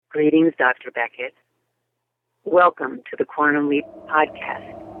Greetings, Dr. Beckett. Welcome to the Quantum Leap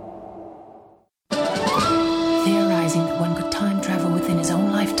podcast. Theorizing that one could time travel within his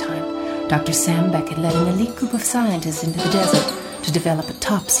own lifetime, Dr. Sam Beckett led an elite group of scientists into the desert to develop a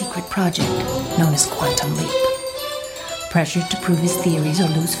top-secret project known as Quantum Leap. Pressured to prove his theories or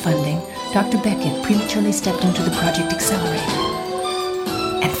lose funding, Dr. Beckett prematurely stepped into the project accelerator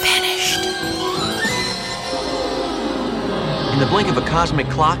and vanished. In the blink of a cosmic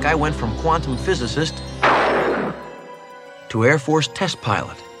clock, I went from quantum physicist to Air Force test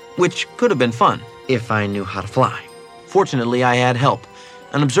pilot, which could have been fun if I knew how to fly. Fortunately, I had help.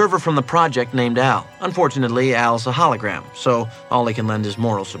 An observer from the project named Al. Unfortunately, Al's a hologram, so all he can lend is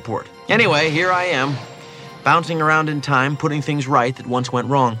moral support. Anyway, here I am, bouncing around in time, putting things right that once went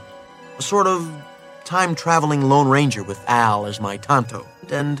wrong. A sort of time-traveling Lone Ranger with Al as my Tonto.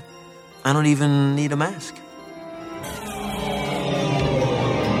 And I don't even need a mask.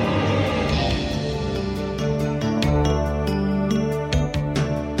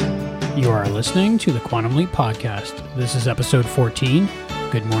 You are listening to the Quantum Leap podcast. This is episode 14.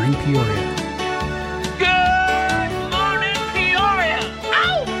 Good morning, Peoria. Good morning, Peoria!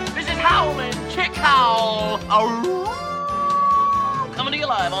 Ow! This is Howlin' Chick Howl. Ow. Coming to you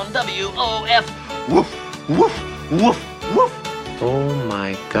live on WOF. Woof, woof, woof, woof. Oh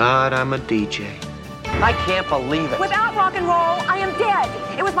my God, I'm a DJ. I can't believe it. Without rock and roll, I am dead.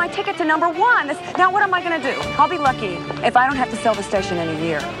 It was my ticket to number one. Now what am I going to do? I'll be lucky if I don't have to sell the station in a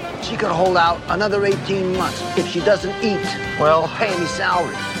year. She could hold out another 18 months if she doesn't eat Well, or pay any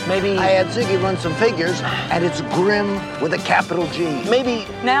salary. maybe... I had Ziggy run some figures, and it's grim with a capital G. Maybe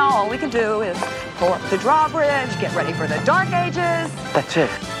Now all we can do is pull up the drawbridge, get ready for the dark ages. that's it.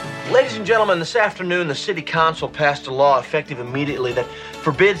 Ladies and gentlemen, this afternoon the City Council passed a law effective immediately that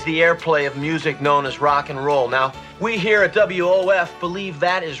forbids the airplay of music known as rock and roll. Now, we here at WOF believe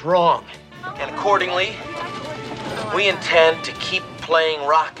that is wrong. And accordingly, we intend to keep playing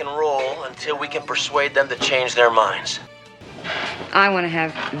rock and roll until we can persuade them to change their minds. I want to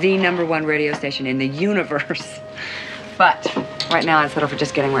have the number one radio station in the universe. But right now, I'd settle for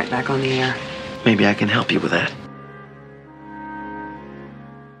just getting right back on the air. Maybe I can help you with that.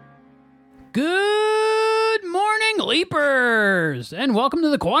 Good morning, Leapers, and welcome to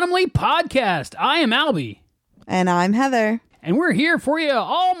the Quantum Leap podcast. I am Albie. And I'm Heather. And we're here for you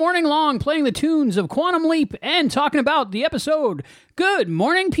all morning long playing the tunes of Quantum Leap and talking about the episode Good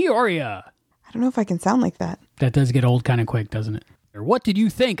Morning, Peoria. I don't know if I can sound like that. That does get old kind of quick, doesn't it? What did you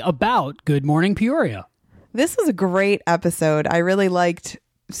think about Good Morning, Peoria? This was a great episode. I really liked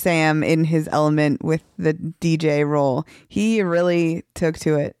Sam in his element with the DJ role. He really took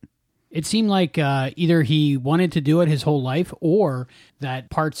to it. It seemed like either he wanted to do it his whole life or that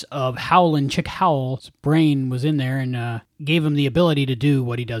parts of Howlin' Chick Howl's brain was in there and gave him the ability to do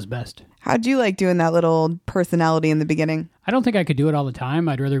what he does best. How'd you like doing that little personality in the beginning? I don't think I could do it all the time.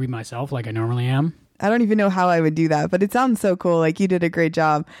 I'd rather be myself like I normally am. I don't even know how I would do that, but it sounds so cool. Like, you did a great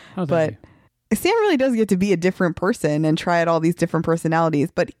job. Oh, but Sam really does get to be a different person and try out all these different personalities.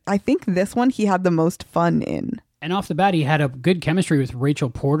 But I think this one he had the most fun in. And off the bat, he had a good chemistry with Rachel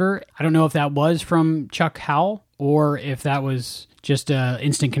Porter. I don't know if that was from Chuck Howell or if that was just an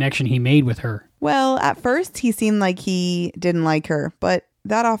instant connection he made with her. Well, at first he seemed like he didn't like her, but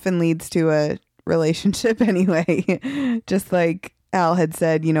that often leads to a relationship anyway. Just like Al had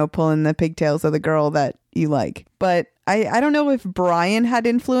said, you know, pulling the pigtails of the girl that you like. But I don't know if Brian had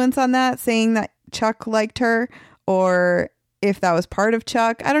influence on that, saying that Chuck liked her, or if that was part of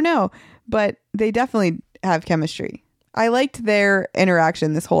Chuck. I don't know. But they definitely have chemistry. I liked their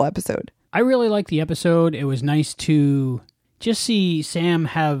interaction this whole episode. I really liked the episode. It was nice to just see Sam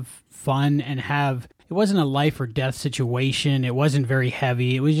have fun and it wasn't a life or death situation. It wasn't very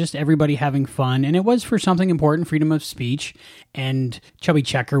heavy. It was just everybody having fun. And it was for something important, freedom of speech. And Chubby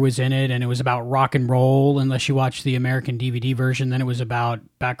Checker was in it. And it was about rock and roll. Unless you watch the American DVD version, then it was about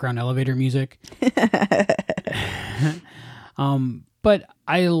background elevator music. But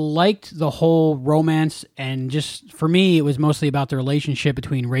I liked the whole romance, and just for me, it was mostly about the relationship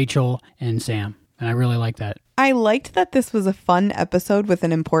between Rachel and Sam, and I really liked that. I liked that this was a fun episode with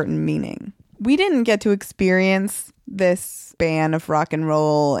an important meaning. We didn't get to experience this span of rock and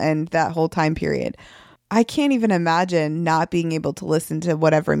roll and that whole time period. I can't even imagine not being able to listen to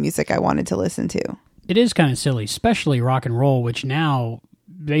whatever music I wanted to listen to. It is kind of silly, especially rock and roll, which now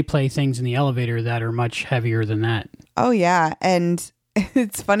they play things in the elevator that are much heavier than that. Oh, yeah. And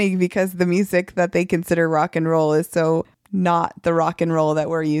it's funny because the music that they consider rock and roll is so not the rock and roll that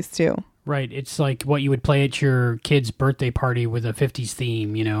we're used to. Right. It's like what you would play at your kid's birthday party with a 50s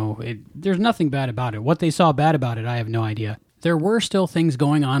theme, you know. There's nothing bad about it. What they saw bad about it, I have no idea. There were still things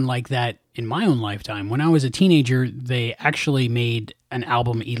going on like that in my own lifetime. When I was a teenager, they actually made an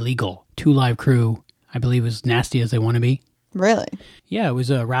album illegal. Two Live Crew, I believe, was Nasty As They Want to Be. Really? Yeah, it was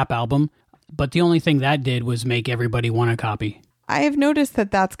a rap album. But the only thing that did was make everybody want a copy. I have noticed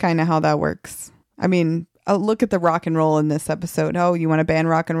that that's kind of how that works. I mean, look at the rock and roll in this episode. Oh, you want to ban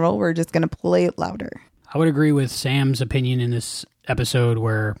rock and roll? We're just going to play it louder. I would agree with Sam's opinion in this episode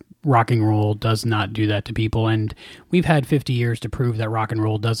where rock and roll does not do that to people. And we've had 50 years to prove that rock and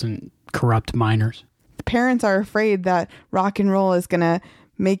roll doesn't corrupt minors. The parents are afraid that rock and roll is going to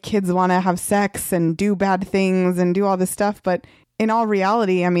make kids want to have sex and do bad things and do all this stuff. But in all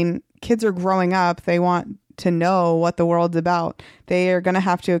reality, I mean, kids are growing up. They want to know what the world's about. They are going to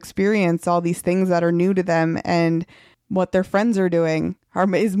have to experience all these things that are new to them, and what their friends are doing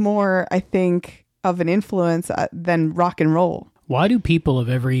is more, I think, of an influence than rock and roll. Why do people of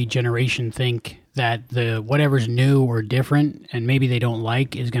every generation think that the whatever's new or different and maybe they don't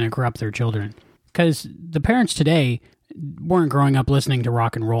like is going to corrupt their children? Because the parents today weren't growing up listening to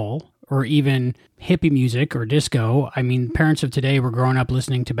rock and roll or even hippie music or disco. I mean, parents of today were growing up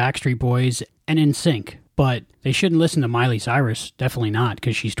listening to Backstreet Boys and NSYNC, but they shouldn't listen to Miley Cyrus. Definitely not,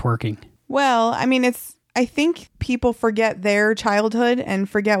 because she's twerking. Well, I mean, I think people forget their childhood and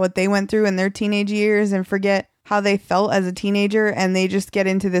forget what they went through in their teenage years and forget how they felt as a teenager, and they just get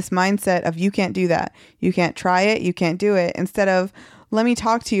into this mindset of, you can't do that. You can't try it. You can't do it. Instead of, let me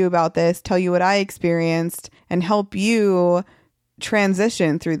talk to you about this, tell you what I experienced, and help you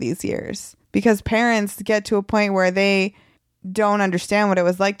transition through these years. Because parents get to a point where they don't understand what it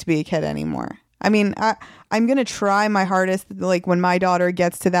was like to be a kid anymore. I mean, I'm going to try my hardest, like when my daughter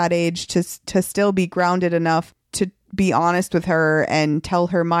gets to that age, to still be grounded enough to be honest with her and tell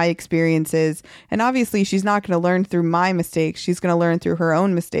her my experiences. And obviously, she's not going to learn through my mistakes. She's going to learn through her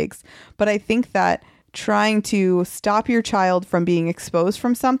own mistakes. But I think that trying to stop your child from being exposed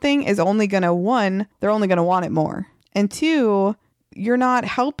from something is only going to, one, they're only going to want it more. And two, you're not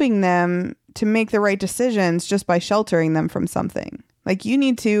helping them to make the right decisions just by sheltering them from something. Like, you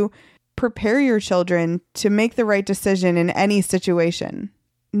need to prepare your children to make the right decision in any situation,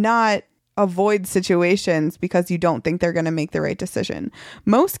 not avoid situations because you don't think they're going to make the right decision.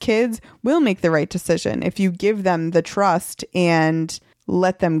 Most kids will make the right decision if you give them the trust and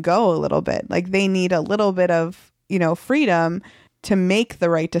let them go a little bit. Like, they need a little bit of, freedom to make the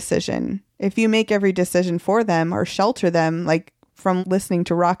right decision. If you make every decision for them or shelter them, like from listening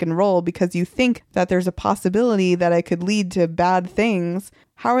to rock and roll because you think that there's a possibility that it could lead to bad things,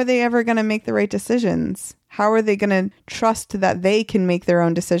 how are they ever going to make the right decisions? How are they going to trust that they can make their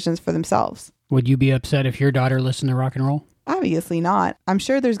own decisions for themselves? Would you be upset if your daughter listened to rock and roll? Obviously not. I'm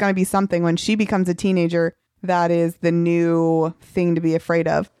sure there's going to be something when she becomes a teenager that is the new thing to be afraid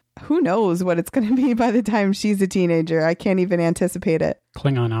of. Who knows what it's going to be by the time she's a teenager? I can't even anticipate it.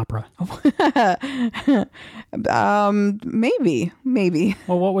 Klingon opera. Maybe.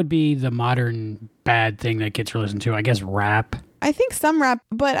 Well, what would be the modern bad thing that kids are listening to? I guess rap. I think some rap,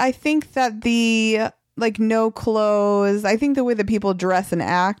 but I think that the no clothes, I think the way that people dress and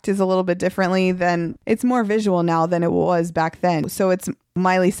act is a little bit differently than, it's more visual now than it was back then. So it's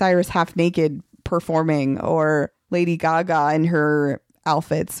Miley Cyrus half naked performing, or Lady Gaga in her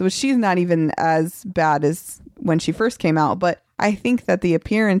outfits, which she's not even as bad as when she first came out. But I think that the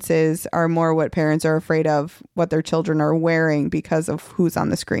appearances are more what parents are afraid of, what their children are wearing because of who's on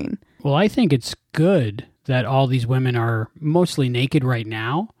the screen. Well, I think it's good that all these women are mostly naked right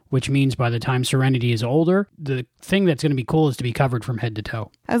now, which means by the time Serenity is older, the thing that's going to be cool is to be covered from head to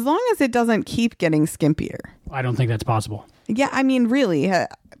toe. As long as it doesn't keep getting skimpier. I don't think that's possible. Yeah, I mean, really,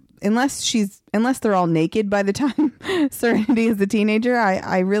 unless they're all naked by the time Serenity is a teenager,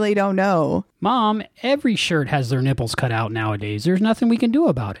 I really don't know. Mom, every shirt has their nipples cut out nowadays. There's nothing we can do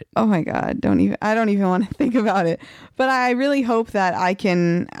about it. Oh my God, I don't even want to think about it. But I really hope that I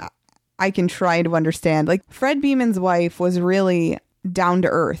can try to understand. Like, Fred Beeman's wife was really down to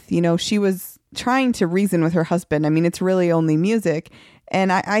earth. She was trying to reason with her husband. I mean, it's really only music.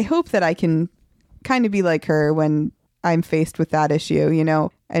 And I hope that I can kind of be like her when I'm faced with that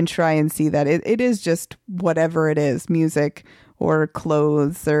issue, and try and see that it is just whatever it is, music or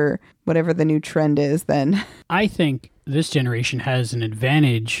clothes or whatever the new trend is then. I think this generation has an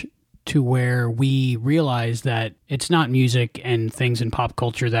advantage to where we realize that it's not music and things in pop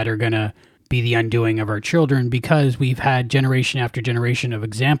culture that are going to be the undoing of our children, because we've had generation after generation of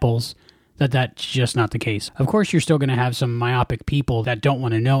examples that that's just not the case. Of course, you're still going to have some myopic people that don't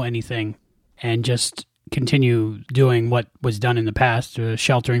want to know anything and just continue doing what was done in the past,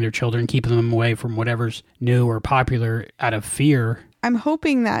 sheltering their children, keeping them away from whatever's new or popular out of fear. I'm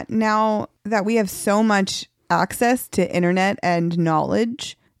hoping that now that we have so much access to internet and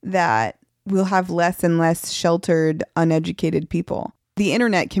knowledge that we'll have less and less sheltered, uneducated people. The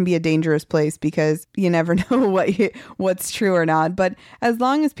internet can be a dangerous place because you never know what's true or not. But as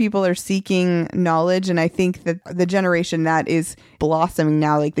long as people are seeking knowledge, and I think that the generation that is blossoming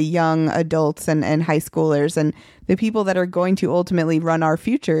now, like the young adults and high schoolers and the people that are going to ultimately run our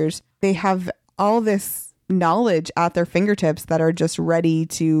futures, they have all this knowledge at their fingertips that are just ready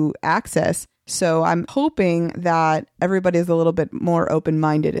to access. So I'm hoping that everybody is a little bit more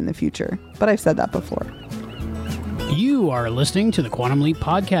open-minded in the future. But I've said that before. You are listening to the Quantum Leap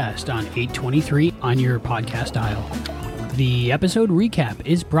podcast on 823 on your podcast dial. The episode recap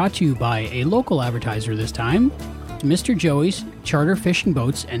is brought to you by a local advertiser this time, Mr. Joey's Charter Fishing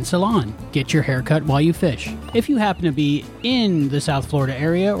Boats and Salon. Get your haircut while you fish. If you happen to be in the South Florida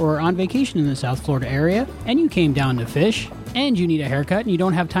area or on vacation in the South Florida area and you came down to fish and you need a haircut and you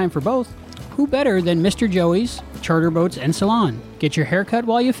don't have time for both, who better than Mr. Joey's Charter Boats and Salon? Get your haircut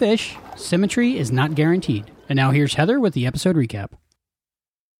while you fish. Symmetry is not guaranteed. And now here's Heather with the episode recap.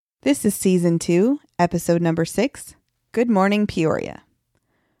 This is Season 2, Episode number 6, Good Morning Peoria.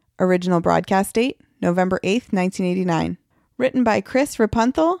 Original broadcast date, November 8th, 1989. Written by Chris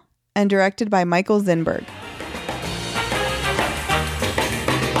Rapunthel and directed by Michael Zinberg.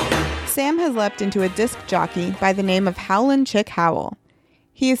 Sam has leapt into a disc jockey by the name of Howlin' Chick Howell.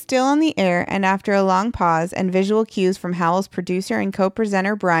 He is still on the air, and after a long pause and visual cues from Howell's producer and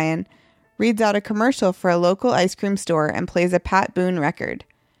co-presenter Brian, reads out a commercial for a local ice cream store and plays a Pat Boone record.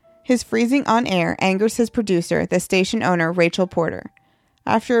 His freezing on air angers his producer, the station owner Rachel Porter.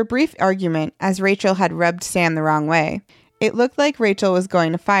 After a brief argument, as Rachel had rubbed Sam the wrong way, it looked like Rachel was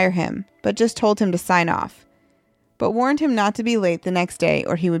going to fire him, but just told him to sign off, but warned him not to be late the next day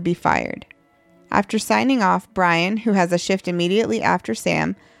or he would be fired. After signing off, Brian, who has a shift immediately after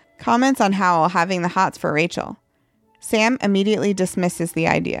Sam, comments on Howell having the hots for Rachel. Sam immediately dismisses the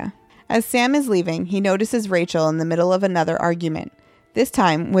idea. As Sam is leaving, he notices Rachel in the middle of another argument, this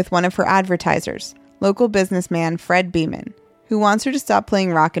time with one of her advertisers, local businessman Fred Beeman, who wants her to stop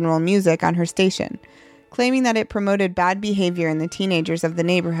playing rock and roll music on her station, claiming that it promoted bad behavior in the teenagers of the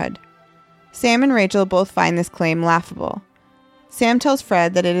neighborhood. Sam and Rachel both find this claim laughable. Sam tells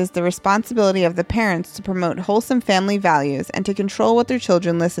Fred that it is the responsibility of the parents to promote wholesome family values and to control what their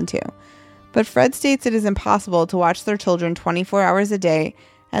children listen to. But Fred states it is impossible to watch their children 24 hours a day,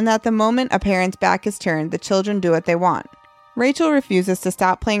 and that the moment a parent's back is turned, the children do what they want. Rachel refuses to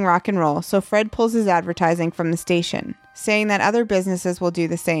stop playing rock and roll, so Fred pulls his advertising from the station, saying that other businesses will do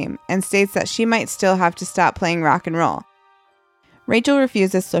the same, and states that she might still have to stop playing rock and roll. Rachel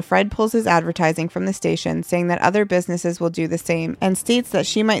refuses, so Fred pulls his advertising from the station, saying that other businesses will do the same, and states that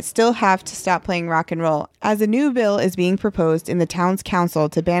she might still have to stop playing rock and roll, as a new bill is being proposed in the town's council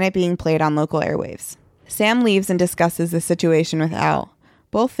to ban it being played on local airwaves. Sam leaves and discusses the situation with Al,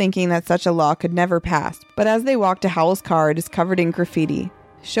 both thinking that such a law could never pass, but as they walk to Howell's car, it is covered in graffiti,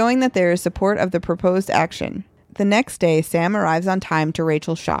 showing that there is support of the proposed action. The next day, Sam arrives on time to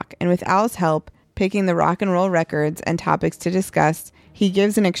Rachel's shock, and with Al's help, picking the rock and roll records and topics to discuss, he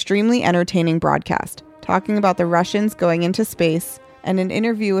gives an extremely entertaining broadcast, talking about the Russians going into space and an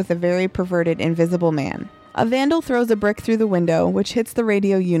interview with a very perverted invisible man. A vandal throws a brick through the window, which hits the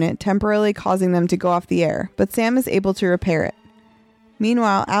radio unit, temporarily causing them to go off the air, but Sam is able to repair it.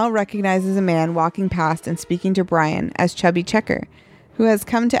 Meanwhile, Al recognizes a man walking past and speaking to Brian as Chubby Checker, who has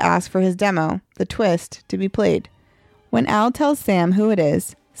come to ask for his demo, The Twist, to be played. When Al tells Sam who it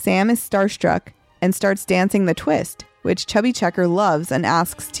is, Sam is starstruck and starts dancing The Twist, which Chubby Checker loves and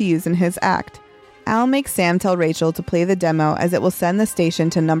asks to use in his act. Al makes Sam tell Rachel to play the demo as it will send the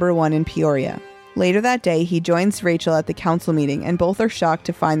station to number 1 in Peoria. Later that day, he joins Rachel at the council meeting, and both are shocked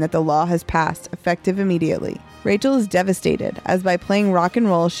to find that the law has passed, effective immediately. Rachel is devastated, as by playing rock and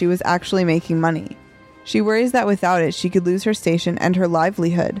roll, she was actually making money. She worries that without it, she could lose her station and her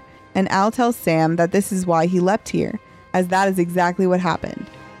livelihood, and Al tells Sam that this is why he leapt here, as that is exactly what happened.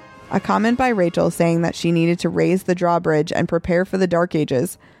 A comment by Rachel saying that she needed to raise the drawbridge and prepare for the Dark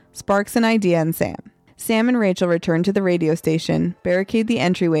Ages sparks an idea in Sam. Sam and Rachel return to the radio station, barricade the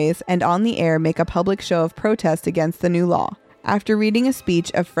entryways, and on the air make a public show of protest against the new law. After reading a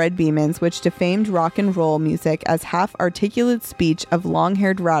speech of Fred Beeman's which defamed rock and roll music as half-articulate speech of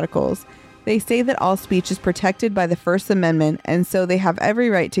long-haired radicals, they say that all speech is protected by the First Amendment, and so they have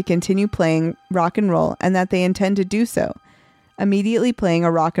every right to continue playing rock and roll, and that they intend to do so, immediately playing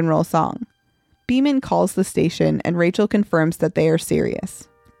a rock and roll song. Beeman calls the station, and Rachel confirms that they are serious.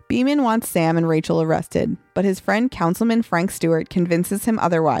 Beeman wants Sam and Rachel arrested, but his friend Councilman Frank Stewart convinces him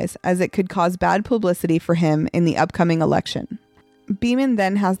otherwise, as it could cause bad publicity for him in the upcoming election. Beeman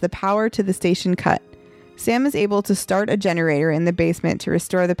then has the power to the station cut, Sam is able to start a generator in the basement to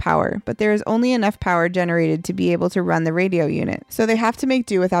restore the power, but there is only enough power generated to be able to run the radio unit, so they have to make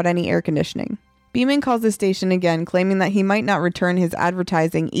do without any air conditioning. Beeman calls the station again, claiming that he might not return his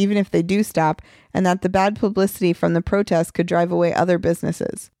advertising even if they do stop, and that the bad publicity from the protest could drive away other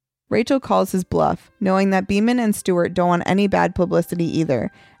businesses. Rachel calls his bluff, knowing that Beeman and Stewart don't want any bad publicity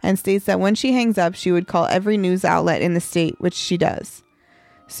either, and states that when she hangs up, she would call every news outlet in the state, which she does.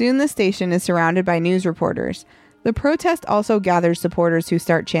 Soon the station is surrounded by news reporters. The protest also gathers supporters who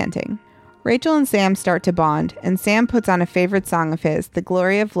start chanting. Rachel and Sam start to bond, and Sam puts on a favorite song of his, The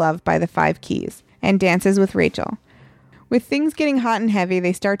Glory of Love by the Five Keys, and dances with Rachel. With things getting hot and heavy,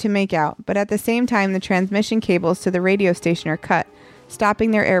 they start to make out, but at the same time the transmission cables to the radio station are cut,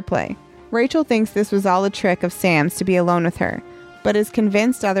 stopping their airplay. Rachel thinks this was all a trick of Sam's to be alone with her, but is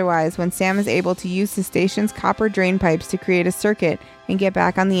convinced otherwise when Sam is able to use the station's copper drain pipes to create a circuit and get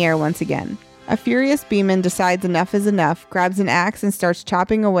back on the air once again. A furious Beeman decides enough is enough, grabs an axe and starts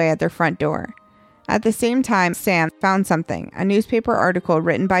chopping away at their front door. At the same time, Sam found something, a newspaper article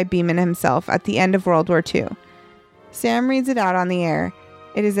written by Beeman himself at the end of World War II. Sam reads it out on the air.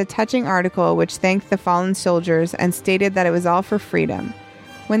 It is a touching article which thanked the fallen soldiers and stated that it was all for freedom.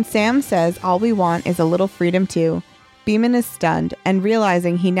 When Sam says all we want is a little freedom too, Beeman is stunned and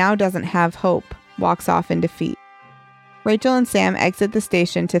realizing he now doesn't have hope, walks off in defeat. Rachel and Sam exit the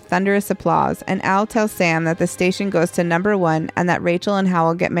station to thunderous applause, and Al tells Sam that the station goes to number 1 and that Rachel and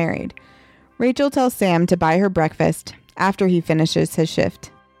Howell get married. Rachel tells Sam to buy her breakfast after he finishes his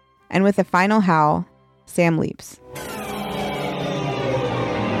shift. And with a final howl, Sam leaps.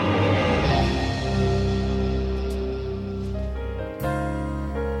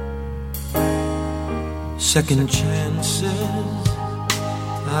 Second chances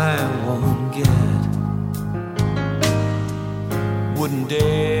I won't get. Wouldn't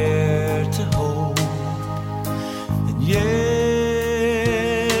dare to hope. And yet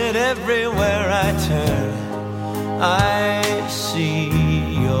everywhere I turn I see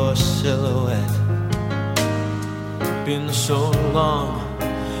your silhouette. Been so long,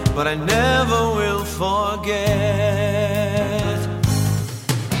 but I never will forget.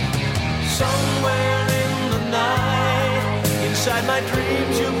 Somewhere in the night, inside my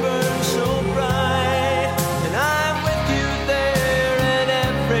dreams you burn so bright, and I'm with you there and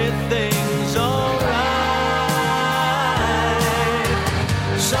everything's alright.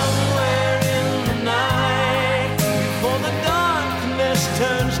 Somewhere in the night, before the darkness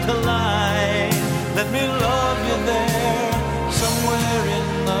turns to light, let me love you there, somewhere in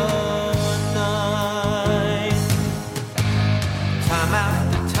the night. Time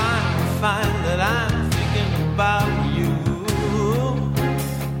after time I find that I'm thinking about you.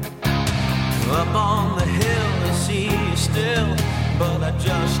 Up on the hill I see you still, but I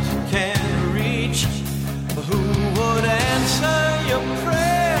just can't reach. Who would answer your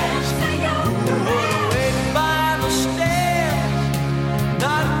prayers? Who would wait by the stairs?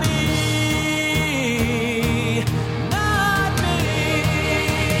 Not me, not me.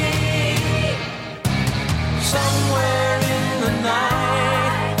 Somewhere in the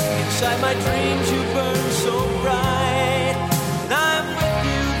night, inside my dreams you burn so bright, and I'm with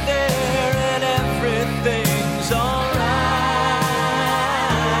you there and everything's alright.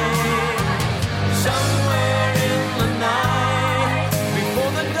 Somewhere in the night,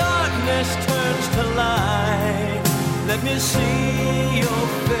 before the darkness turns to light, let me see your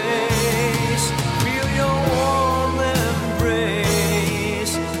face, feel your warm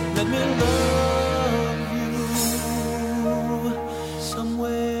embrace, let me love you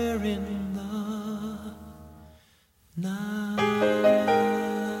somewhere in the night.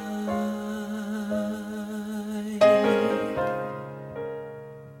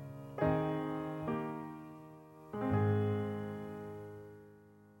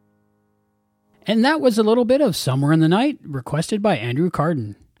 And that was a little bit of Somewhere in the Night, requested by Andrew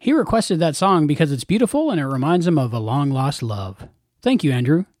Carden. He requested that song because it's beautiful and it reminds him of a long-lost love. Thank you,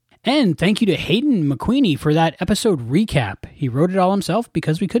 Andrew. And thank you to Hayden McQueenie for that episode recap. He wrote it all himself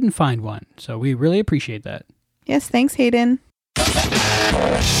because we couldn't find one, so we really appreciate that. Yes, thanks, Hayden.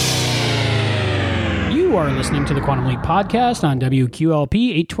 You are listening to the Quantum Leap Podcast on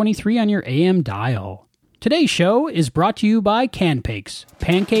WQLP 823 on your AM dial. Today's show is brought to you by Canpakes,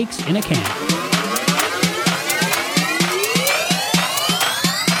 pancakes in a can.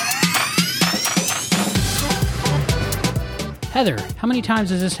 Heather, how many times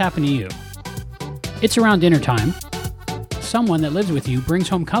has this happened to you? It's around dinner time. Someone that lives with you brings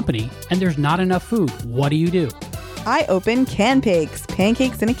home company and there's not enough food. What do? I open Canpakes,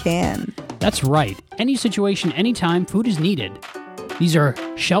 pancakes in a can. That's right. Any situation, anytime food is needed. These are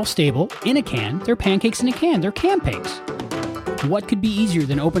shelf-stable, in a can. They're pancakes in a can. They're Campakes. What could be easier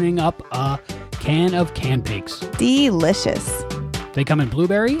than opening up a can of Campakes? Delicious. They come in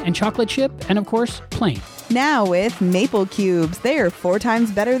blueberry and chocolate chip, and of course, plain. Now with maple cubes. They are 4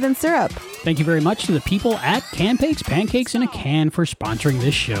 times better than syrup. Thank you very much to the people at Campakes, Pancakes in a Can for sponsoring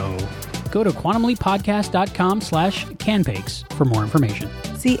this show. Go to quantumleappodcast.com/Canpakes for more information.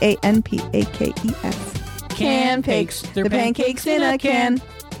 Canpakes. Canpakes. They're pancakes in a can.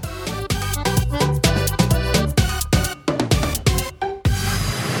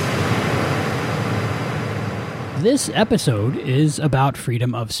 This episode is about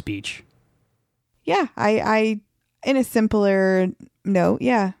freedom of speech. Yeah, I in a simpler note,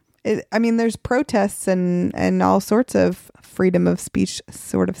 yeah. There's protests and all sorts of freedom of speech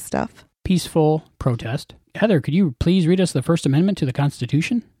sort of stuff. Peaceful protest. Heather, could you please read us the First Amendment to the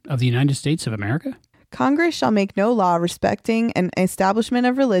Constitution of the United States of America? Congress shall make no law respecting an establishment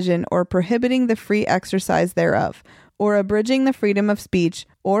of religion or prohibiting the free exercise thereof, or abridging the freedom of speech,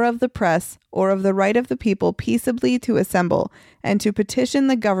 or of the press, or of the right of the people peaceably to assemble, and to petition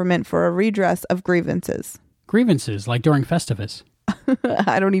the government for a redress of grievances. Grievances, like during Festivus.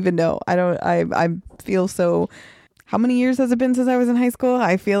 I don't even know. I feel so... How many years has it been since I was in high school?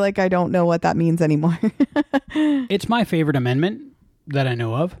 I feel like I don't know what that means anymore. It's my favorite amendment that I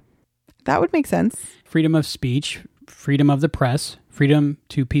know of. That would make sense. Freedom of speech, freedom of the press, freedom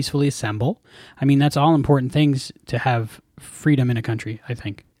to peacefully assemble. That's all important things to have freedom in a country, I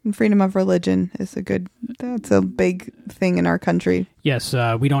think. And freedom of religion is that's a big thing in our country. Yes,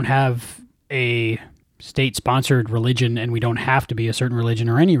 we don't have a state-sponsored religion, and we don't have to be a certain religion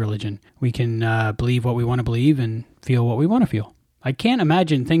or any religion. We can believe what we want to believe and feel what we want to feel. I can't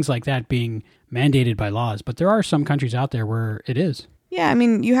imagine things like that being mandated by laws, but there are some countries out there where it is. Yeah,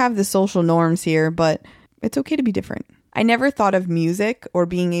 you have the social norms here, but it's okay to be different. I never thought of music or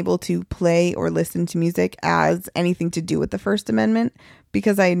being able to play or listen to music as anything to do with the First Amendment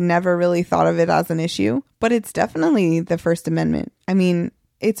because I never really thought of it as an issue, but it's definitely the First Amendment.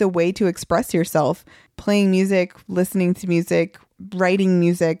 It's a way to express yourself, playing music, listening to music, writing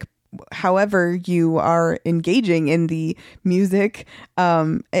music, however you are engaging in the music.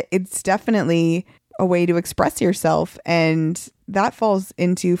 It's definitely a way to express yourself, and that falls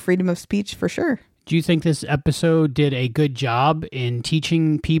into freedom of speech for sure. Do you think this episode did a good job in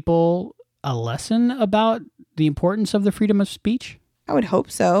teaching people a lesson about the importance of the freedom of speech? I would hope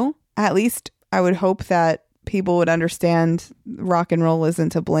so. At least I would hope that people would understand rock and roll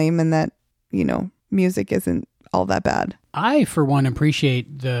isn't to blame and that, music isn't all that bad. I, for one,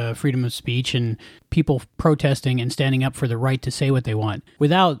 appreciate the freedom of speech and people protesting and standing up for the right to say what they want.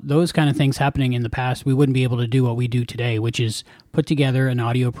 Without those kind of things happening in the past, we wouldn't be able to do what we do today, which is put together an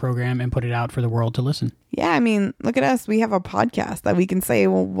audio program and put it out for the world to listen. Yeah, look at us. We have a podcast that we can say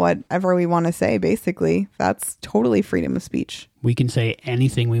whatever we want to say, basically. That's totally freedom of speech. We can say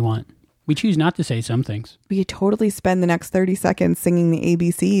anything we want. We choose not to say some things. We could totally spend the next 30 seconds singing the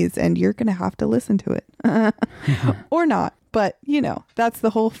ABCs, and you're going to have to listen to it. Or not. But, that's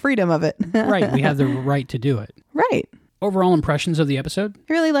the whole freedom of it. Right. We have the right to do it. Right. Overall impressions of the episode?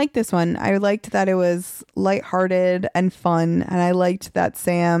 I really liked this one. I liked that it was lighthearted and fun. And I liked that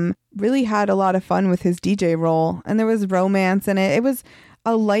Sam really had a lot of fun with his DJ role. And there was romance in it. It was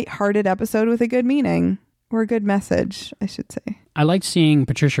a lighthearted episode with a good meaning. Or a good message, I should say. I liked seeing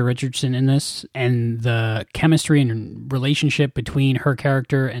Patricia Richardson in this and the chemistry and relationship between her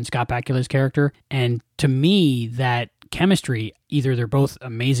character and Scott Bakula's character. And to me, that chemistry, either they're both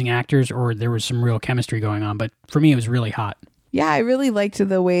amazing actors or there was some real chemistry going on. But for me, it was really hot. Yeah, I really liked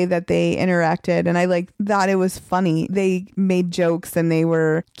the way that they interacted, and I liked that it was funny. They made jokes and they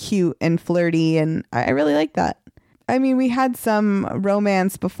were cute and flirty, and I really liked that. We had some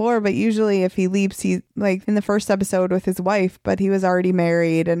romance before, but usually if he leaps, he's like in the first episode with his wife, but he was already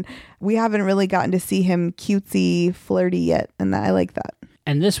married and we haven't really gotten to see him cutesy, flirty yet. And I like that.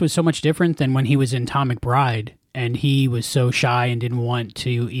 And this was so much different than when he was in Tom McBride and he was so shy and didn't want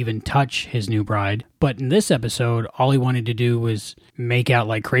to even touch his new bride. But in this episode, all he wanted to do was make out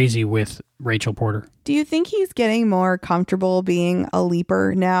like crazy with Rachel Porter. Do you think he's getting more comfortable being a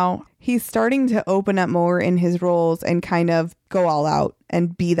leaper now? He's starting to open up more in his roles and kind of go all out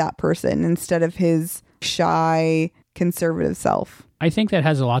and be that person instead of his shy, conservative self. I think that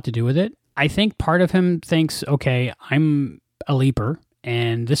has a lot to do with it. I think part of him thinks, okay, I'm a leaper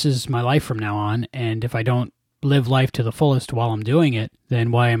and this is my life from now on. And if I don't live life to the fullest while I'm doing it, then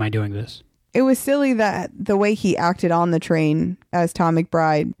why am I doing this? It was silly that the way he acted on the train as Tom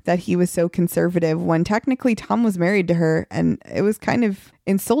McBride, that he was so conservative when technically Tom was married to her. And it was kind of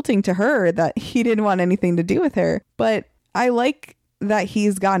insulting to her that he didn't want anything to do with her. But I like that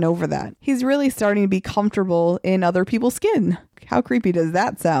he's gotten over that. He's really starting to be comfortable in other people's skin. How creepy does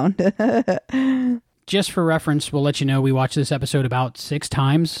that sound? Just for reference, we'll let you know we watched this episode about 6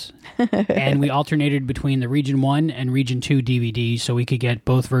 times, and we alternated between the Region 1 and Region 2 DVDs so we could get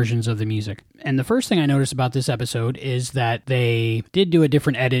both versions of the music. And the first thing I noticed about this episode is that they did do a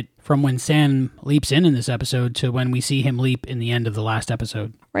different edit from when Sam leaps in this episode to when we see him leap in the end of the last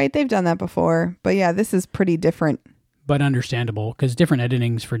episode. Right, they've done that before. But yeah, this is pretty different. But understandable, because different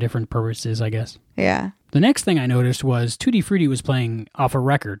editings for different purposes, I guess. Yeah. The next thing I noticed was Tutti Frutti was playing off a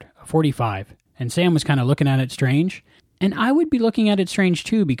record, a 45. And Sam was kind of looking at it strange. And I would be looking at it strange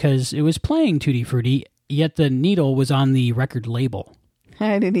too, because it was playing Tutti Frutti, yet the needle was on the record label.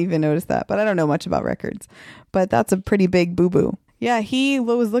 I didn't even notice that, but I don't know much about records. But that's a pretty big boo-boo. Yeah, he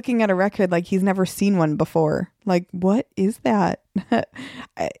was looking at a record like he's never seen one before. Like, what is that?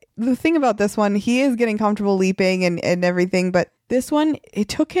 The thing about this one, he is getting comfortable leaping and everything, but this one, it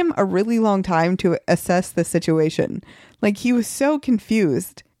took him a really long time to assess the situation. Like, he was so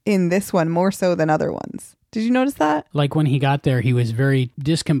confused in this one, more so than other ones. Did you notice that? Like, when he got there, he was very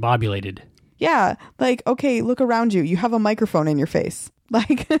discombobulated. Yeah, like, okay, look around you. You have a microphone in your face.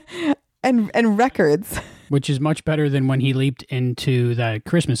 Like, and records. Which is much better than when he leaped into that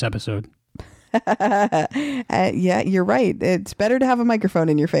Christmas episode. Yeah, you're right. It's better to have a microphone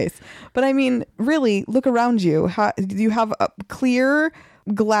in your face. But I mean, really, look around you. You have a clear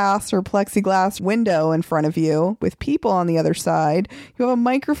glass or plexiglass window in front of you with people on the other side. You have a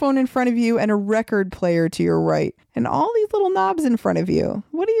microphone in front of you and a record player to your right. And all these little knobs in front of you.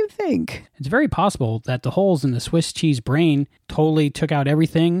 What do you think? It's very possible that the holes in the Swiss cheese brain totally took out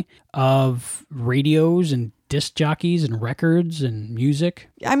everything of radios and disc jockeys and records and music.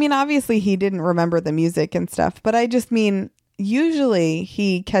 I mean, obviously he didn't remember the music and stuff, but I just mean, usually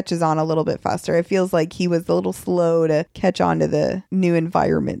he catches on a little bit faster. It feels like he was a little slow to catch on to the new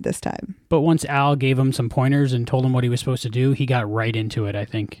environment this time. But once Al gave him some pointers and told him what he was supposed to do, he got right into it, I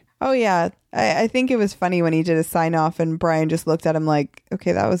think. Oh, yeah. I think it was funny when he did a sign off and Brian just looked at him like,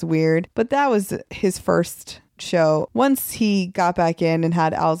 okay, that was weird. But that was his first show. Once he got back in and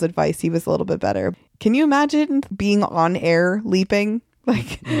had Al's advice, he was a little bit better. Can you imagine being on air leaping?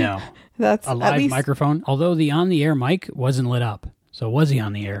 Like, no. That's a live microphone. Although the on-the-air mic wasn't lit up. So was he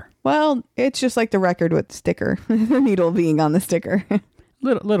on the air? Well, it's just like the record with the sticker. The needle being on the sticker.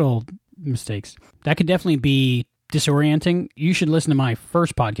 Little mistakes. That could definitely be disorienting. You should listen to my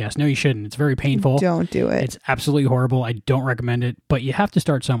first podcast. No, you shouldn't. It's very painful. Don't do it. It's absolutely horrible. I don't recommend it. But you have to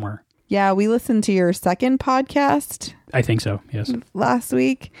start somewhere. Yeah, we listened to your second podcast. I think so, yes. Last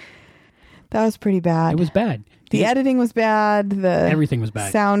week. That was pretty bad. It was bad. The editing was bad. Everything was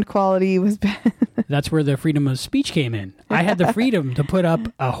bad. Sound quality was bad. That's where the freedom of speech came in. I had the freedom to put up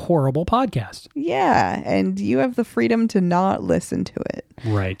a horrible podcast. Yeah, and you have the freedom to not listen to it.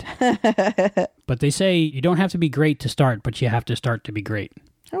 Right. But they say you don't have to be great to start, but you have to start to be great.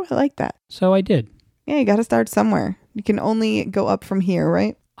 Oh, I like that. So I did. Yeah, you got to start somewhere. You can only go up from here,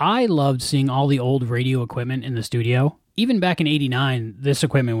 right? I loved seeing all the old radio equipment in the studio. Even back in '89, this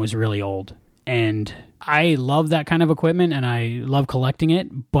equipment was really old. And I love that kind of equipment and I love collecting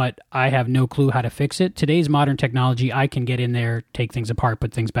it, but I have no clue how to fix it. Today's modern technology, I can get in there, take things apart,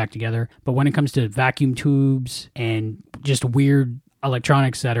 put things back together. But when it comes to vacuum tubes and just weird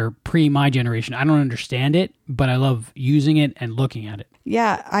electronics that are pre my generation, I don't understand it, but I love using it and looking at it.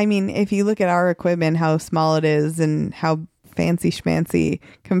 Yeah, I mean, if you look at our equipment, how small it is and how fancy schmancy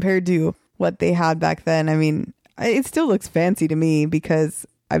compared to what they had back then, I mean, it still looks fancy to me because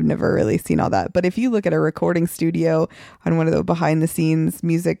I've never really seen all that. But if you look at a recording studio on one of the behind the scenes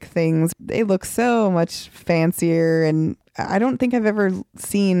music things, they look so much fancier. And I don't think I've ever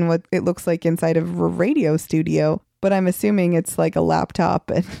seen what it looks like inside of a radio studio, but I'm assuming it's like a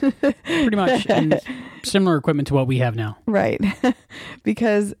laptop. And pretty much. And similar equipment to what we have now. Right.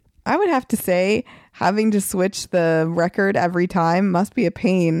 Because I would have to say having to switch the record every time must be a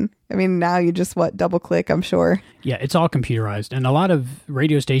pain. I mean, now you just, double click, I'm sure. Yeah, it's all computerized. And a lot of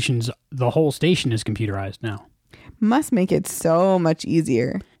radio stations, the whole station is computerized now. Must make it so much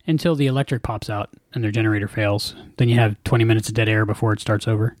easier. Until the electric pops out and their generator fails. Then you have 20 minutes of dead air before it starts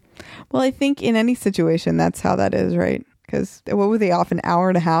over. Well, I think in any situation, that's how that is, right? Because what were they off, an hour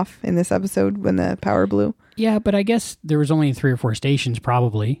and a half in this episode when the power blew? Yeah, but I guess there was only 3 or 4 stations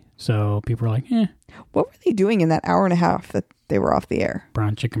probably. So people were like, eh. What were they doing in that hour and a half that they were off the air?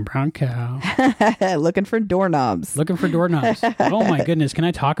 Brown chicken, brown cow. Looking for doorknobs. Looking for doorknobs. Oh my goodness. Can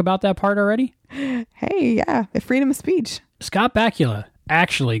I talk about that part already? Hey, yeah. Freedom of speech. Scott Bakula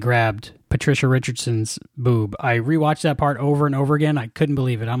actually grabbed Patricia Richardson's boob. I rewatched that part over and over again. I couldn't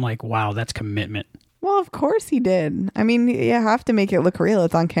believe it. I'm like, wow, that's commitment. Well, of course he did. I mean, you have to make it look real.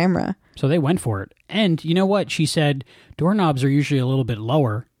 It's on camera. So they went for it. And you know what? She said, doorknobs are usually a little bit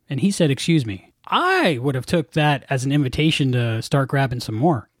lower. And he said, excuse me. I would have took that as an invitation to start grabbing some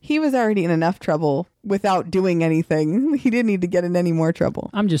more. He was already in enough trouble without doing anything. He didn't need to get in any more trouble.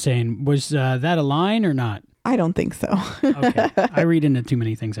 I'm just saying, was that a line or not? I don't think so. Okay. I read into too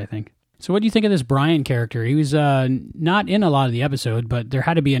many things, I think. So what do you think of this Brian character? He was not in a lot of the episode, but there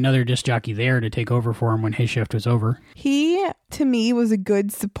had to be another disc jockey there to take over for him when his shift was over. He, to me, was a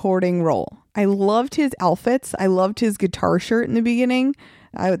good supporting role. I loved his outfits. I loved his guitar shirt in the beginning.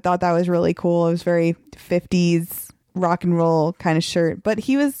 I thought that was really cool. It was very 50s rock and roll kind of shirt. But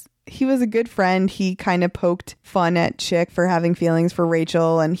he was a good friend. He kind of poked fun at Chick for having feelings for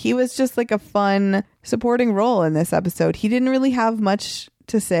Rachel. And he was just like a fun supporting role in this episode. He didn't really have much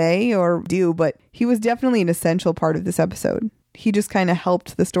to say or do, but he was definitely an essential part of this episode. He just kind of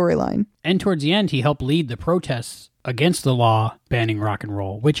helped the storyline. And towards the end, he helped lead the protests against the law banning rock and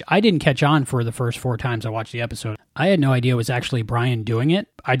roll, which I didn't catch on for the first 4 times I watched the episode. I had no idea it was actually Brian doing it.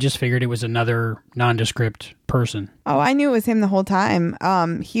 I just figured it was another nondescript person. Oh, I knew it was him the whole time.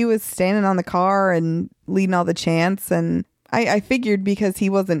 He was standing on the car and leading all the chants, and I figured because he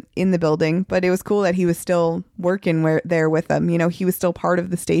wasn't in the building, but it was cool that he was still working there with them. You know, he was still part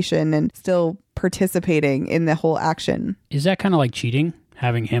of the station and still participating in the whole action. Is that kind of like cheating,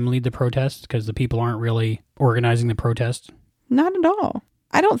 having him lead the protest because the people aren't really organizing the protest? Not at all.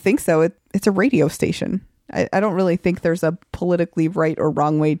 I don't think so. It's a radio station. I don't really think there's a politically right or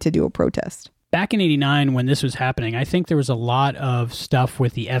wrong way to do a protest. Back in 89, when this was happening, I think there was a lot of stuff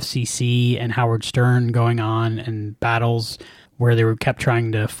with the FCC and Howard Stern going on and battles where they were kept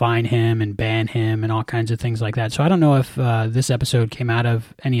trying to fine him and ban him and all kinds of things like that. So I don't know if this episode came out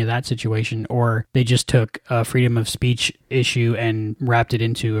of any of that situation or they just took a freedom of speech issue and wrapped it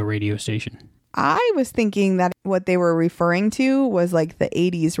into a radio station. I was thinking that what they were referring to was like the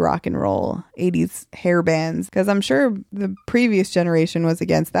 80s rock and roll, 80s hair bands, because I'm sure the previous generation was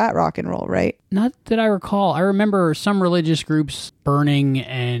against that rock and roll, right? Not that I recall. I remember some religious groups burning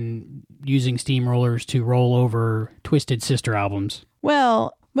and using steamrollers to roll over Twisted Sister albums.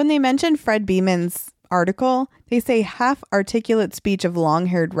 Well, when they mentioned Fred Beeman's article, they say half-articulate speech of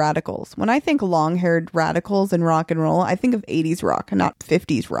long-haired radicals. When I think long-haired radicals in rock and roll, I think of 80s rock, not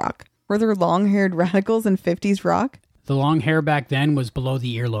 50s rock. Were there long-haired radicals in 50s rock? The long hair back then was below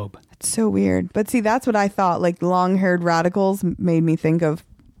the earlobe. That's so weird. But see, that's what I thought. Like, long-haired radicals made me think of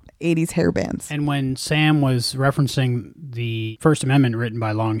 80s hair bands. And when Sam was referencing the First Amendment written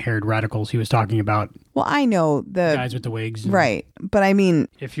by long-haired radicals, he was talking about... Well, I know the guys with the wigs. Right. But I mean...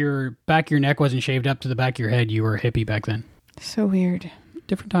 If your back of your neck wasn't shaved up to the back of your head, you were a hippie back then. So weird.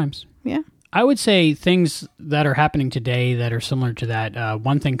 Different times. Yeah. I would say things that are happening today that are similar to that.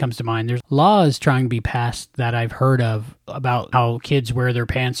 One thing comes to mind. There's laws trying to be passed that I've heard of about how kids wear their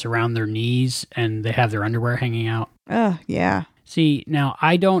pants around their knees and they have their underwear hanging out. Yeah. See, now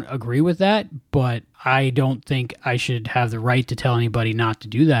I don't agree with that, but I don't think I should have the right to tell anybody not to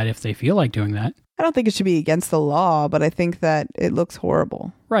do that if they feel like doing that. I don't think it should be against the law, but I think that it looks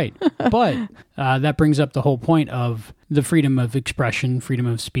horrible. Right. But that brings up the whole point of the freedom of expression, freedom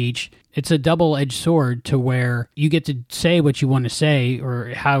of speech. It's a double-edged sword to where you get to say what you want to say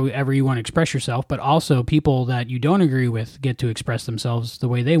or however you want to express yourself, but also people that you don't agree with get to express themselves the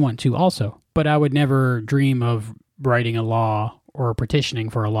way they want to also. But I would never dream of writing a law or petitioning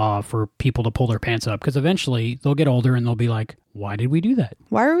for a law for people to pull their pants up because eventually they'll get older and they'll be like, why did we do that?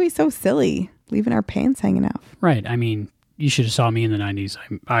 Why are we so silly leaving our pants hanging out? Right. I mean, you should have saw me in the 90s.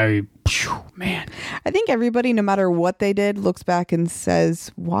 Man. I think everybody, no matter what they did, looks back and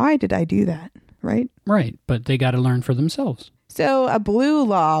says, why did I do that? Right? Right. But they got to learn for themselves. So a blue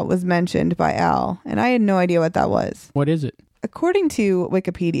law was mentioned by Al, and I had no idea what that was. What is it? According to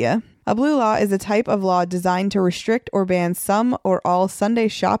Wikipedia, a blue law is a type of law designed to restrict or ban some or all Sunday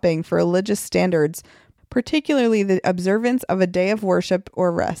shopping for religious standards, particularly the observance of a day of worship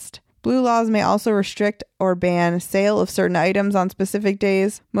or rest. Blue laws may also restrict or ban sale of certain items on specific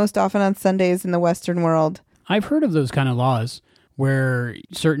days, most often on Sundays in the Western world. I've heard of those kind of laws where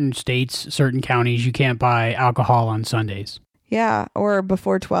certain states, certain counties, you can't buy alcohol on Sundays. Yeah, or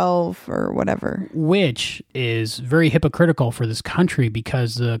before 12 or whatever. Which is very hypocritical for this country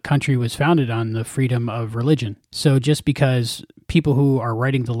because the country was founded on the freedom of religion. So just because people who are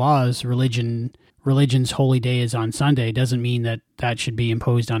writing the laws, religion's holy day is on Sunday doesn't mean that that should be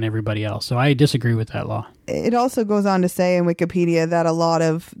imposed on everybody else. So I disagree with that law. It also goes on to say in Wikipedia that a lot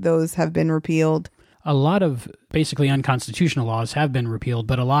of those have been repealed. A lot of basically unconstitutional laws have been repealed,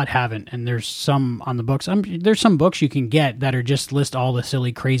 but a lot haven't. And there's some on the books. There's some books you can get that are just list all the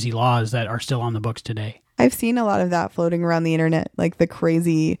silly, crazy laws that are still on the books today. I've seen a lot of that floating around the internet, like the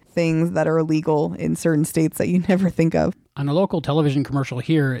crazy things that are illegal in certain states that you never think of. On a local television commercial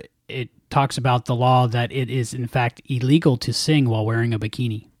here, it talks about the law that it is, in fact, illegal to sing while wearing a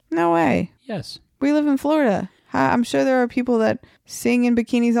bikini. No way. Yes. We live in Florida. I'm sure there are people that sing in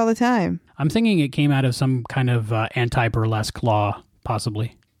bikinis all the time. I'm thinking it came out of some kind of anti-burlesque law,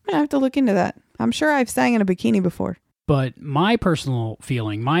 possibly. I have to look into that. I'm sure I've sang in a bikini before. But my personal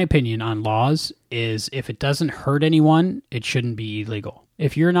feeling, my opinion on laws is if it doesn't hurt anyone, it shouldn't be illegal.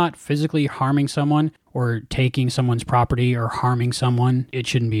 If you're not physically harming someone or taking someone's property or harming someone, it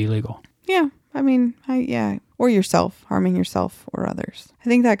shouldn't be illegal. Yeah, I mean, yeah. Or yourself, harming yourself or others. I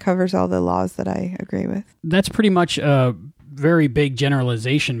think that covers all the laws that I agree with. That's pretty much a very big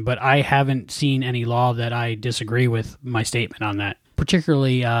generalization, but I haven't seen any law that I disagree with my statement on that.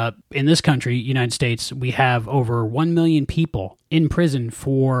 Particularly in this country, United States, we have over 1 million people in prison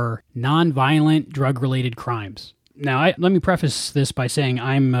for nonviolent drug-related crimes. Now, let me preface this by saying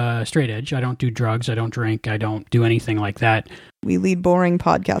I'm straight edge. I don't do drugs. I don't drink. I don't do anything like that. We lead boring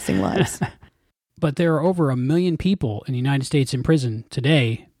podcasting lives. But there are over 1 million people in the United States in prison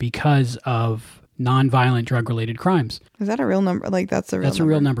today because of nonviolent drug-related crimes. Is that a real number? Like, that's a real number? That's a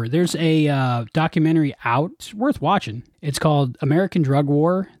real number. There's a documentary out. It's worth watching. It's called American Drug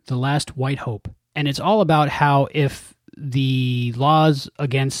War, The Last White Hope. And it's all about how if the laws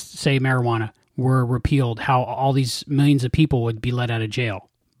against, say, marijuana were repealed, how all these millions of people would be let out of jail.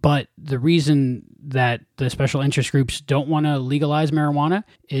 But the reason that the special interest groups don't want to legalize marijuana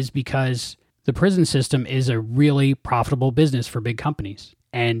is because the prison system is a really profitable business for big companies.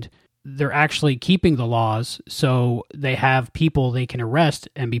 And they're actually keeping the laws so they have people they can arrest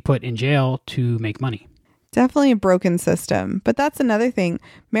and be put in jail to make money. Definitely a broken system. But that's another thing.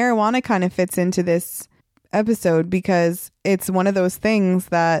 Marijuana kind of fits into this episode because it's one of those things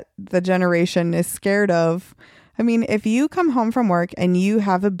that the generation is scared of. I mean, if you come home from work and you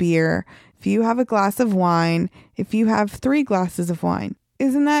have a beer, if you have a glass of wine, if you have 3 glasses of wine,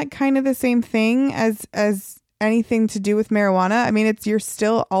 isn't that kind of the same thing as anything to do with marijuana? I mean, you're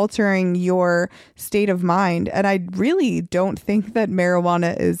still altering your state of mind. And I really don't think that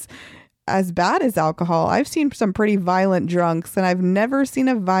marijuana is as bad as alcohol. I've seen some pretty violent drunks and I've never seen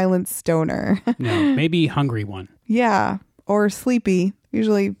a violent stoner. No, maybe hungry one. Yeah, or sleepy,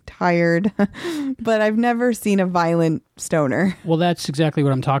 usually tired. But I've never seen a violent stoner. Well, that's exactly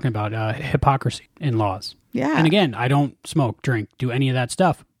what I'm talking about. Hypocrisy in laws. Yeah. And again, I don't smoke, drink, do any of that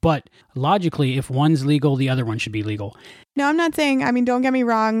stuff. But logically, if one's legal, the other one should be legal. No, I'm not saying, I mean, don't get me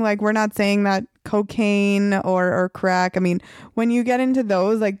wrong. Like, we're not saying that cocaine or crack. I mean, when you get into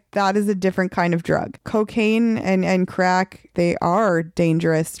those, like, that is a different kind of drug. Cocaine and crack, they are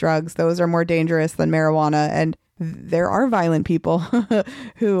dangerous drugs. Those are more dangerous than marijuana. And there are violent people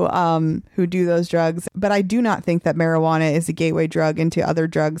who do those drugs. But I do not think that marijuana is a gateway drug into other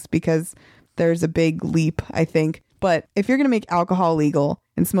drugs because there's a big leap, I think. But if you're going to make alcohol legal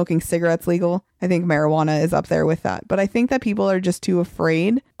and smoking cigarettes legal, I think marijuana is up there with that. But I think that people are just too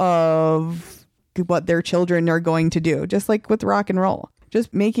afraid of what their children are going to do. Just like with rock and roll.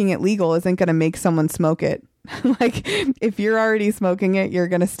 Just making it legal isn't going to make someone smoke it. Like, if you're already smoking it, you're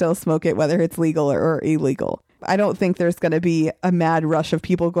going to still smoke it, whether it's legal or illegal. I don't think there's going to be a mad rush of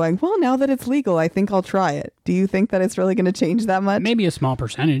people going, well, now that it's legal, I think I'll try it. Do you think that it's really going to change that much? Maybe a small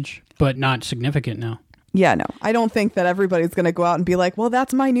percentage, but not significant now. Yeah, no. I don't think that everybody's going to go out and be like, well,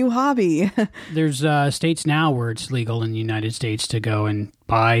 that's my new hobby. There's states now where it's legal in the United States to go and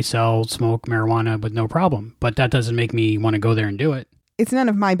buy, sell, smoke marijuana with no problem. But that doesn't make me want to go there and do it. It's none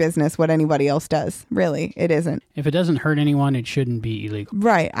of my business what anybody else does. Really, it isn't. If it doesn't hurt anyone, it shouldn't be illegal.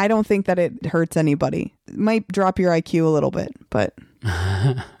 Right. I don't think that it hurts anybody. It might drop your IQ a little bit, but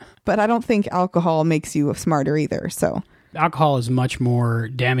but I don't think alcohol makes you smarter either. So alcohol is much more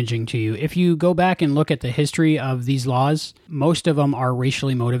damaging to you. If you go back and look at the history of these laws, most of them are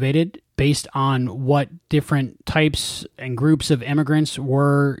racially motivated based on what different types and groups of immigrants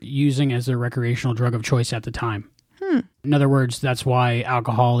were using as their recreational drug of choice at the time. In other words, that's why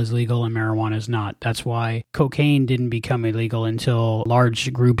alcohol is legal and marijuana is not. That's why cocaine didn't become illegal until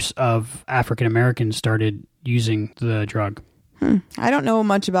large groups of African Americans started using the drug. I don't know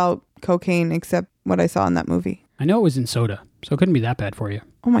much about cocaine except what I saw in that movie. I know it was in soda, so it couldn't be that bad for you.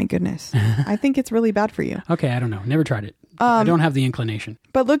 Oh my goodness. I think it's really bad for you. Okay, I don't know. Never tried it. I don't have the inclination.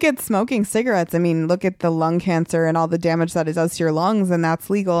 But look at smoking cigarettes. I mean, look at the lung cancer and all the damage that it does to your lungs, and that's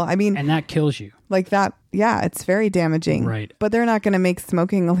legal. I mean, and that kills you. Like that, yeah, it's very damaging. Right. But they're not going to make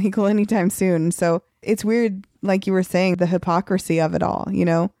smoking illegal anytime soon. So it's weird, like you were saying, the hypocrisy of it all, you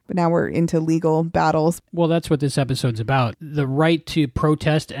know? But now we're into legal battles. Well, that's what this episode's about. The right to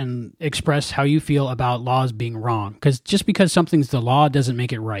protest and express how you feel about laws being wrong. Because just because something's the law doesn't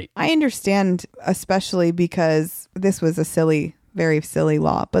make it right. I understand, especially because this was a silly, very silly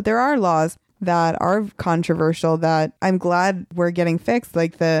law. But there are laws that are controversial that I'm glad we're getting fixed,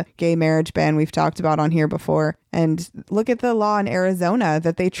 like the gay marriage ban we've talked about on here before. And look at the law in Arizona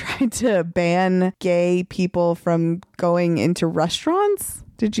that they tried to ban gay people from going into restaurants.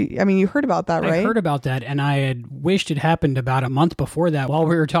 You heard about that, right? I heard about that, and I had wished it happened about a month before that while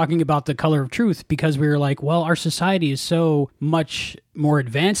we were talking about The Color of Truth, because we were like, well, our society is so much more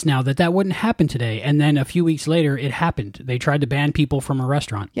advanced now that wouldn't happen today. And then a few weeks later, it happened. They tried to ban people from a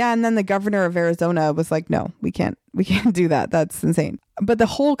restaurant. Yeah, and then the governor of Arizona was like, no, we can't do that. That's insane. But the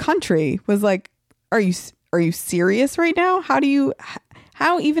whole country was like, are you serious right now?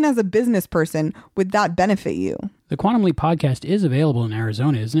 How even as a business person would that benefit you? The Quantum Leap podcast is available in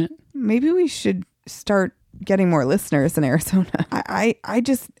Arizona, isn't it? Maybe we should start getting more listeners in Arizona. I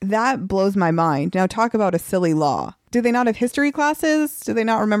just, that blows my mind. Now talk about a silly law. Do they not have history classes? Do they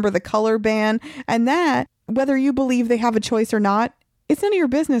not remember the color ban? And that, whether you believe they have a choice or not, it's none of your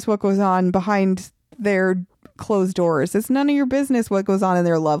business what goes on behind their closed doors. It's none of your business what goes on in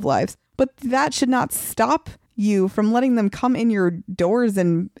their love lives. But that should not stop you from letting them come in your doors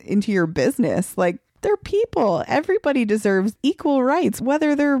and into your business. Like, they're people. Everybody deserves equal rights,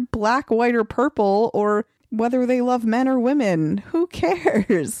 whether they're black, white, or purple, or whether they love men or women. Who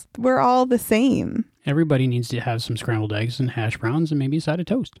cares? We're all the same. Everybody needs to have some scrambled eggs and hash browns and maybe a side of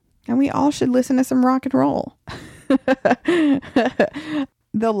toast. And we all should listen to some rock and roll.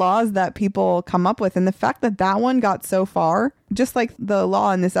 The laws that people come up with, and the fact that one got so far, just like the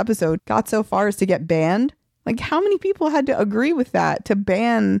law in this episode got so far as to get banned. Like, how many people had to agree with that to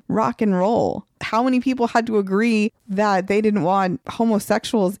ban rock and roll? How many people had to agree that they didn't want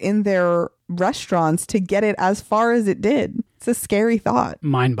homosexuals in their restaurants to get it as far as it did? It's a scary thought.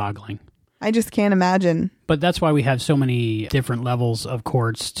 Mind-boggling. I just can't imagine. But that's why we have so many different levels of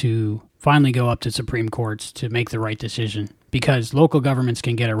courts to finally go up to Supreme Courts to make the right decision. Because local governments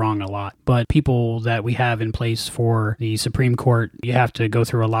can get it wrong a lot. But people that we have in place for the Supreme Court, you have to go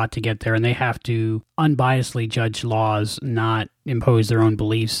through a lot to get there. And they have to unbiasedly judge laws, not impose their own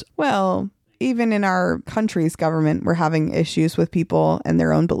beliefs. Well, even in our country's government, we're having issues with people and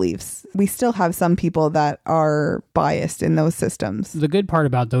their own beliefs. We still have some people that are biased in those systems. The good part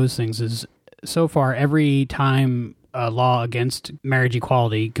about those things is, so far, every time a law against marriage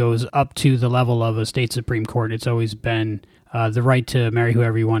equality goes up to the level of a state Supreme Court, it's always been the right to marry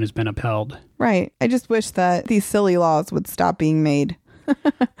whoever you want has been upheld. Right. I just wish that these silly laws would stop being made.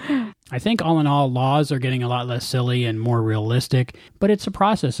 I think all in all, laws are getting a lot less silly and more realistic, but it's a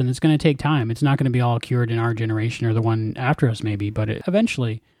process and it's going to take time. It's not going to be all cured in our generation or the one after us maybe, but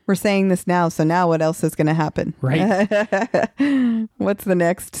eventually. We're saying this now, so now what else is going to happen? Right. What's the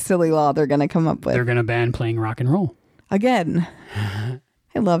next silly law they're going to come up with? They're going to ban playing rock and roll. Again.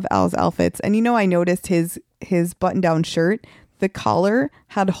 I love Al's outfits. And I noticed his button-down shirt, the collar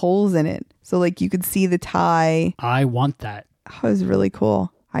had holes in it. So like you could see the tie. I want that. That was really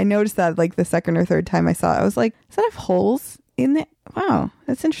cool. I noticed that like the second or third time I saw it. I was like, does that have holes in it? Wow,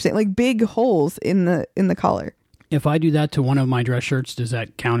 that's interesting. Like big holes in the collar. If I do that to one of my dress shirts, does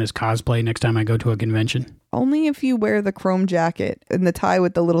that count as cosplay next time I go to a convention? Only if you wear the chrome jacket and the tie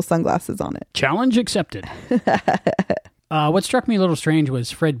with the little sunglasses on it. Challenge accepted. What struck me a little strange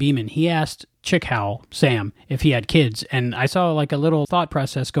was Fred Beeman. He asked Chick Howell, Sam, if he had kids. And I saw like a little thought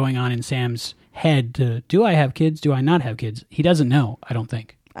process going on in Sam's head. Do I have kids? Do I not have kids? He doesn't know, I don't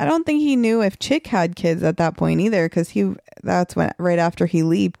think. I don't think he knew if Chick had kids at that point either, because that's when right after he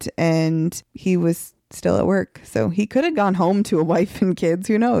leaped and he was still at work. So he could have gone home to a wife and kids.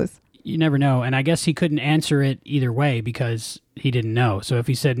 Who knows? You never know. And I guess he couldn't answer it either way because he didn't know. So if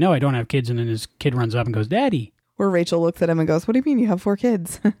he said, no, I don't have kids, and then his kid runs up and goes, Daddy. Or Rachel looks at him and goes, what do you mean you have 4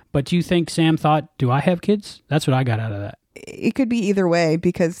 kids? But do you think Sam thought, do I have kids? That's what I got out of that. It could be either way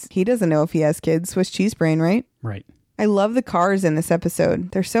because he doesn't know if he has kids. Swiss cheese brain, right? Right. I love the cars in this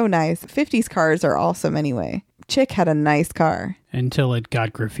episode. They're so nice. 50s cars are awesome anyway. Chick had a nice car. Until it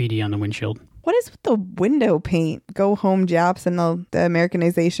got graffiti on the windshield. What is with the window paint? Go home Japs and the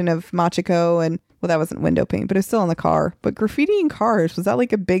Americanization of Machiko and, well, that wasn't window paint, but it's still on the car. But graffiti in cars, was that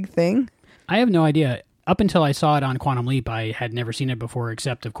like a big thing? I have no idea. Up until I saw it on Quantum Leap, I had never seen it before,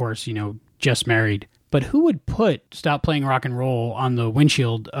 except, of course, Just Married. But who would put Stop Playing Rock and Roll on the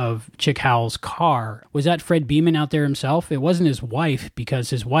windshield of Chick Howell's car? Was that Fred Beeman out there himself? It wasn't his wife, because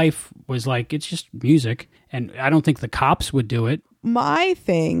his wife was like, it's just music. And I don't think the cops would do it. My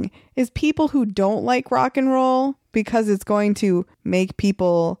thing is people who don't like rock and roll because it's going to make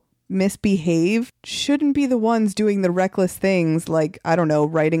people misbehave shouldn't be the ones doing the reckless things like, I don't know,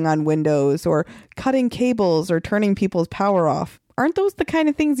 writing on windows or cutting cables or turning people's power off. Aren't those the kind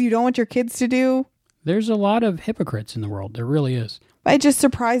of things you don't want your kids to do? There's a lot of hypocrites in the world. There really is. It just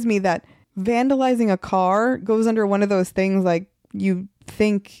surprised me that vandalizing a car goes under one of those things like you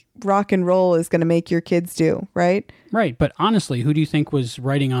think rock and roll is going to make your kids do, right? Right, but honestly, who do you think was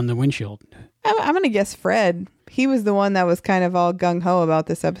writing on the windshield? I'm going to guess Fred. He was the one that was kind of all gung-ho about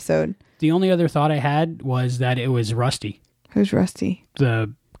this episode. The only other thought I had was that it was Rusty. Who's Rusty?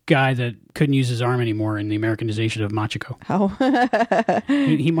 The guy that couldn't use his arm anymore in the Americanization of Machiko. Oh.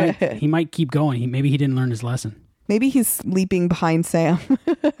 he might keep going. Maybe he didn't learn his lesson. Maybe he's leaping behind Sam.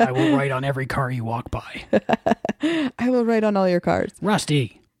 I will write on every car you walk by. I will write on all your cars.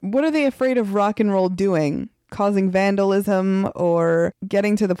 Rusty. What are they afraid of rock and roll doing? Causing vandalism or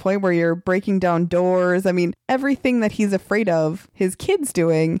getting to the point where you're breaking down doors? I mean, everything that he's afraid of his kids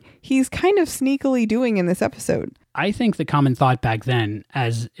doing, he's kind of sneakily doing in this episode. I think the common thought back then,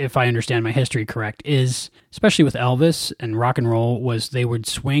 as if I understand my history correct, is, especially with Elvis and rock and roll, was they would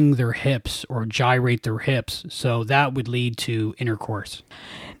swing their hips or gyrate their hips. So that would lead to intercourse.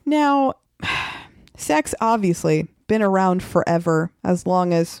 Now, sex obviously been around forever, as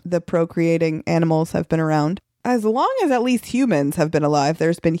long as the procreating animals have been around. As long as at least humans have been alive,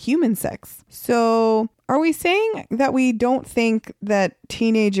 there's been human sex. So are we saying that we don't think that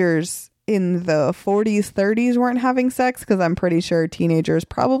teenagers in the 40s, 30s weren't having sex? Because I'm pretty sure teenagers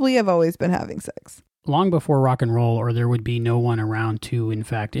probably have always been having sex. Long before rock and roll, or there would be no one around to, in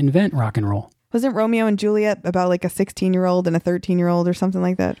fact, invent rock and roll. Wasn't Romeo and Juliet about like a 16-year-old and a 13-year-old or something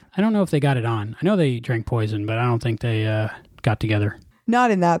like that? I don't know if they got it on. I know they drank poison, but I don't think they got together.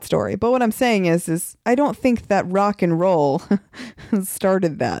 Not in that story. But what I'm saying is I don't think that rock and roll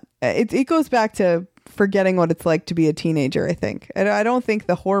started that. It goes back to forgetting what it's like to be a teenager, I think. And I don't think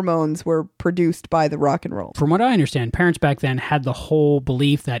the hormones were produced by the rock and roll. From what I understand, parents back then had the whole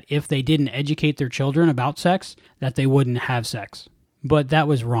belief that if they didn't educate their children about sex, that they wouldn't have sex. But that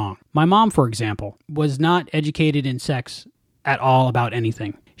was wrong. My mom, for example, was not educated in sex at all about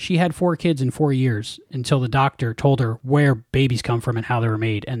anything. She had 4 kids in 4 years until the doctor told her where babies come from and how they were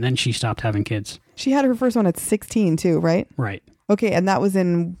made, and then she stopped having kids. She had her first one at 16 too, right? Right. Okay, and that was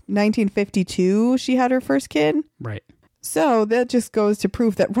in 1952 she had her first kid? Right. So that just goes to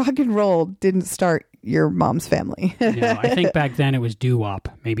prove that rock and roll didn't start your mom's family. No, I think back then it was doo-wop.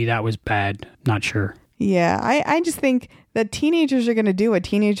 Maybe that was bad. Not sure. Yeah, I just think that teenagers are going to do what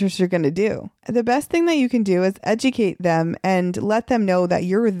teenagers are going to do. The best thing that you can do is educate them and let them know that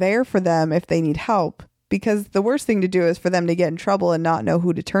you're there for them if they need help. Because the worst thing to do is for them to get in trouble and not know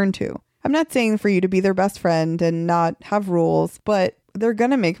who to turn to. I'm not saying for you to be their best friend and not have rules, but they're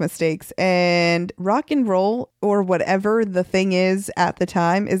going to make mistakes. And rock and roll, or whatever the thing is at the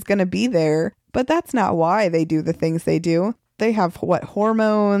time, is going to be there. But that's not why they do the things they do. They have,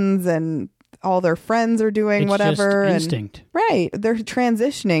 hormones, and all their friends are doing whatever. It's just instinct. Right. They're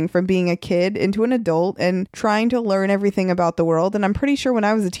transitioning from being a kid into an adult and trying to learn everything about the world. And I'm pretty sure when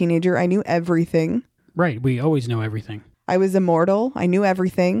I was a teenager, I knew everything. Right. We always know everything. I was immortal. I knew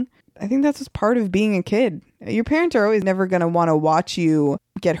everything. I think that's just part of being a kid. Your parents are always never going to want to watch you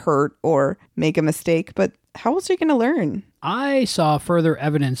get hurt or make a mistake, but how else are you going to learn? I saw further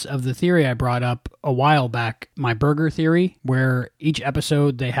evidence of the theory I brought up a while back, my burger theory, where each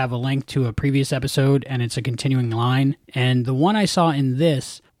episode they have a link to a previous episode and it's a continuing line. And the one I saw in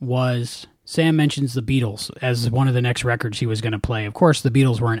this was Sam mentions the Beatles as one of the next records he was going to play. Of course, the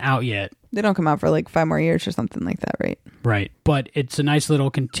Beatles weren't out yet. They don't come out for like 5 more years or something like that, right? Right. But it's a nice little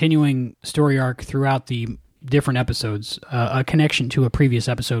continuing story arc throughout the different episodes, a connection to a previous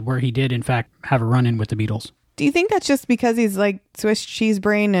episode where he did, in fact, have a run-in with the Beatles. Do you think that's just because he's like Swiss cheese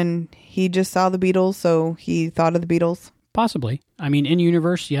brain and he just saw the Beatles, so he thought of the Beatles? Possibly. I mean, in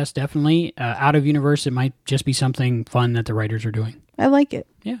universe, yes, definitely. Out of universe, it might just be something fun that the writers are doing. I like it.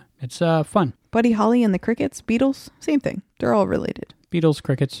 Yeah, it's fun. Buddy Holly and the Crickets, Beatles, same thing. They're all related. Beatles,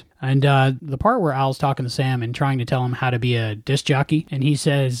 Crickets. And the part where Al's talking to Sam and trying to tell him how to be a disc jockey, and he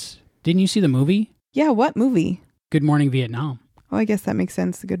says, "Didn't you see the movie?" Yeah, what movie? Good Morning Vietnam. Oh, I guess that makes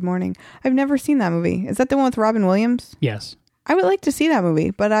sense. Good Morning. I've never seen that movie. Is that the one with Robin Williams? Yes. I would like to see that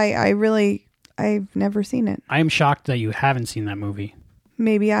movie, but I've never seen it. I am shocked that you haven't seen that movie.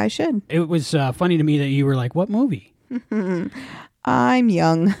 Maybe I should. It was funny to me that you were like, what movie? I'm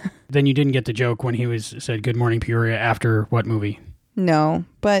young. Then you didn't get the joke when he said Good Morning Peoria after what movie? No,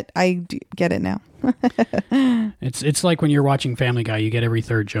 but I do get it now. It's like when you're watching Family Guy, you get every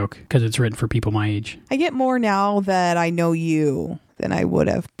third joke because it's written for people my age. I get more now that I know you than I would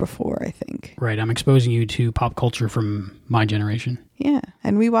have before, I think. Right, I'm exposing you to pop culture from my generation. Yeah,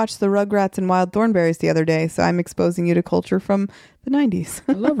 and we watched the Rugrats and Wild Thornberrys the other day, so I'm exposing you to culture from the 90s.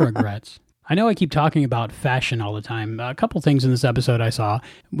 I love Rugrats. I know I keep talking about fashion all the time. A couple things in this episode I saw.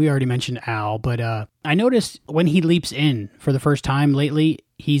 We already mentioned Al, but I noticed when he leaps in for the first time lately,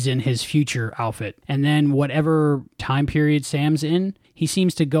 he's in his future outfit. And then whatever time period Sam's in, he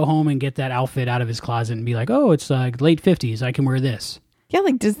seems to go home and get that outfit out of his closet and be like, oh, it's like late 50s. I can wear this. Yeah,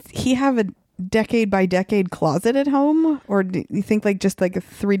 like does he have a decade by decade closet at home? Or do you think like just like a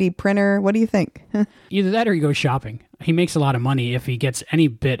 3D printer? What do you think? Either that or he goes shopping. He makes a lot of money if he gets any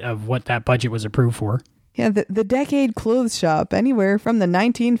bit of what that budget was approved for. Yeah, the decade clothes shop, anywhere from the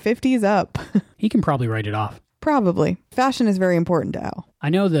 1950s up. He can probably write it off. Probably. Fashion is very important to Al. I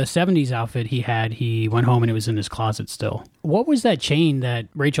know the 70s outfit he went home and it was in his closet still. What was that chain that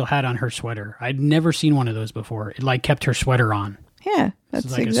Rachel had on her sweater? I'd never seen one of those before. It like kept her sweater on. Yeah,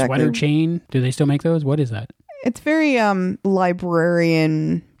 that's like exactly. A sweater chain. Do they still make those? What is that? It's very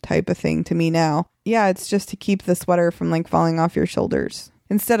librarian type of thing to me now. Yeah, it's just to keep the sweater from like falling off your shoulders.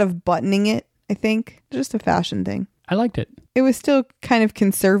 Instead of buttoning it, I think. Just a fashion thing. I liked it. It was still kind of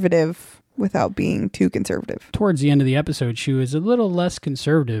conservative without being too conservative. Towards the end of the episode, she was a little less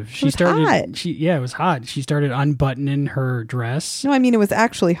conservative. It was hot. It was hot. She started unbuttoning her dress. No, I mean, it was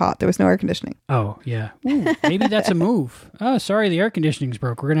actually hot. There was no air conditioning. Oh, yeah. Ooh, maybe that's a move. Oh, sorry, the air conditioning's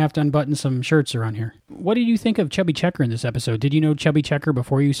broke. We're going to have to unbutton some shirts around here. What did you think of Chubby Checker in this episode? Did you know Chubby Checker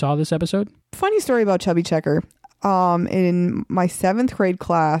before you saw this episode? Funny story about Chubby Checker. In my 7th grade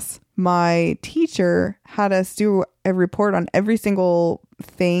class, my teacher had us do a report on every single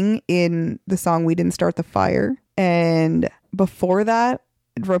thing in the song We Didn't Start the Fire. And before that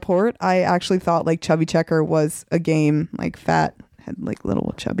report, I actually thought like Chubby Checker was a game, like Fat had like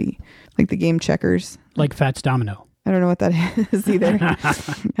little chubby, like the game checkers. Like Fat's Domino. I don't know what that is either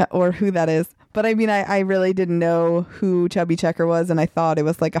or who that is. But I mean, I really didn't know who Chubby Checker was, and I thought it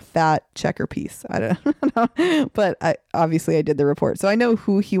was like a fat checker piece. I don't know. But obviously I did the report. So I know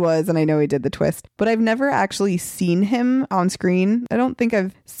who he was, and I know he did the twist. But I've never actually seen him on screen. I don't think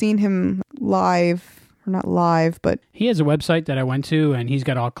I've seen him live. Or not live, but... He has a website that I went to, and he's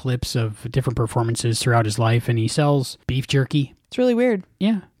got all clips of different performances throughout his life, and he sells beef jerky. It's really weird.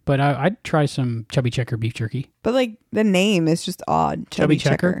 Yeah. But I'd try some Chubby Checker beef jerky. But like the name is just odd. Chubby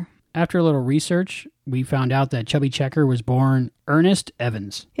Checker. After a little research, we found out that Chubby Checker was born Ernest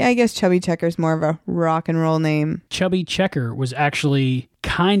Evans. Yeah, I guess Chubby Checker is more of a rock and roll name. Chubby Checker was actually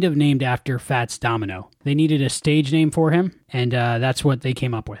kind of named after Fats Domino. They needed a stage name for him, and that's what they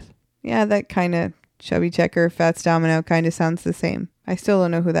came up with. Yeah, that kind of Chubby Checker, Fats Domino kind of sounds the same. I still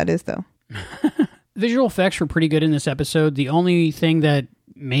don't know who that is, though. Visual effects were pretty good in this episode. The only thing that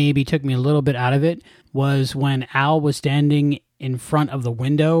maybe took me a little bit out of it was when Al was standing in front of the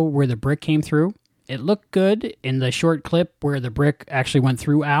window where the brick came through. It looked good in the short clip where the brick actually went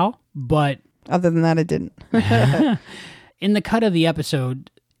through Al, but... Other than that, it didn't. In the cut of the episode,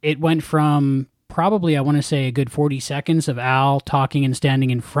 it went from probably, I want to say, a good 40 seconds of Al talking and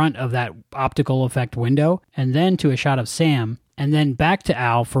standing in front of that optical effect window, and then to a shot of Sam, and then back to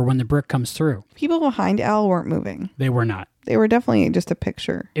Al for when the brick comes through. People behind Al weren't moving. They were not. They were definitely just a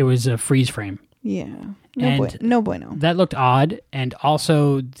picture. It was a freeze frame. Yeah. No bueno. That looked odd, and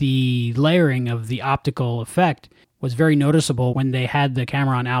also the layering of the optical effect was very noticeable when they had the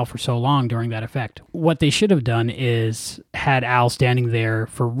camera on Al for so long during that effect. What they should have done is had Al standing there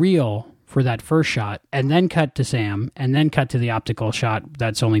for real for that first shot, and then cut to Sam, and then cut to the optical shot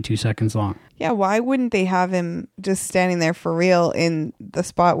that's only 2 seconds long. Yeah, why wouldn't they have him just standing there for real in the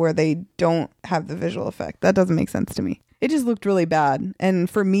spot where they don't have the visual effect? That doesn't make sense to me. It just looked really bad. And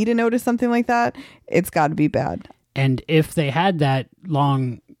for me to notice something like that, it's got to be bad. And if they had that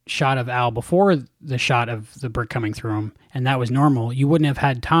long shot of Al before the shot of the brick coming through him, and that was normal, you wouldn't have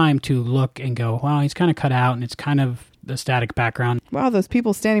had time to look and go, well, he's kind of cut out and it's kind of a static background. Wow, those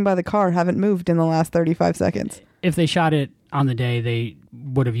people standing by the car haven't moved in the last 35 seconds. If they shot it on the day, they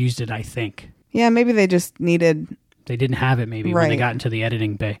would have used it, I think. Yeah, maybe they just needed... They didn't have it maybe when they got into the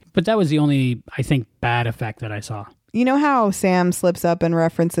editing bay. But that was the only, I think, bad effect that I saw. You know how Sam slips up and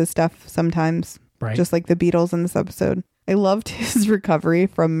references stuff sometimes? Right. Just like the Beatles in this episode. I loved his recovery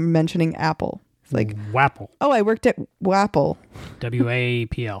from mentioning Apple. It's like... Wapple. Oh, I worked at Wapple.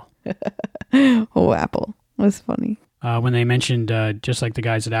 W-A-P-L. Oh, Apple. It was funny. When they mentioned, just like the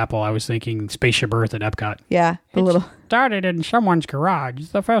guys at Apple, I was thinking Spaceship Earth at Epcot. Yeah, Started in someone's garage. It's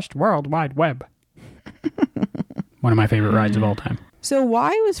the first World Wide Web. One of my favorite rides of all time. So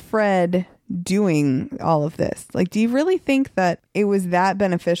why was Fred doing all of this? Like, do you really think that it was that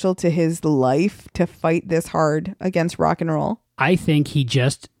beneficial to his life to fight this hard against rock and roll? I think he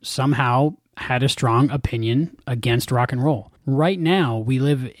just somehow had a strong opinion against rock and roll. Right now, we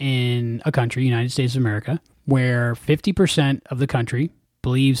live in a country, United States of America, where 50% of the country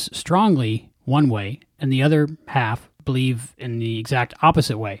believes strongly one way, and the other half believe in the exact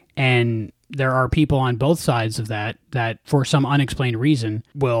opposite way. And there are people on both sides of that for some unexplained reason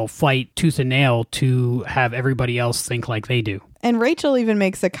will fight tooth and nail to have everybody else think like they do. And Rachel even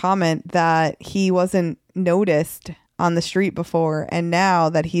makes a comment that he wasn't noticed on the street before, and now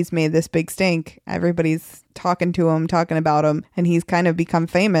that he's made this big stink, everybody's talking to him, talking about him, and he's kind of become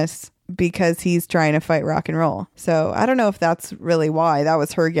famous because he's trying to fight rock and roll. So I don't know if that's really why. That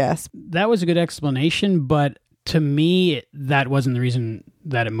was her guess. That was a good explanation, but to me, that wasn't the reason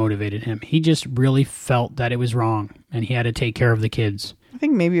that it motivated him. He just really felt that it was wrong, and he had to take care of the kids. I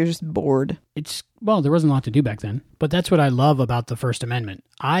think maybe he was just bored. Well, there wasn't a lot to do back then, but that's what I love about the First Amendment.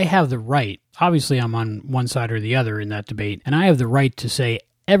 I have the right, obviously I'm on one side or the other in that debate, and I have the right to say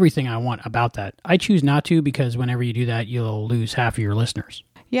everything I want about that. I choose not to because whenever you do that, you'll lose half of your listeners.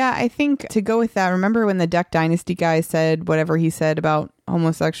 Yeah, I think to go with that, remember when the Duck Dynasty guy said whatever he said about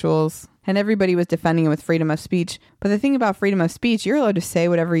homosexuals? And everybody was defending it with freedom of speech. But the thing about freedom of speech, you're allowed to say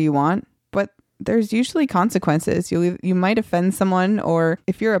whatever you want, but there's usually consequences. You might offend someone, or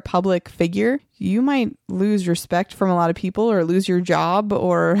if you're a public figure, you might lose respect from a lot of people or lose your job.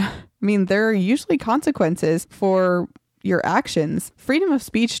 Or, I mean, there are usually consequences for your actions. Freedom of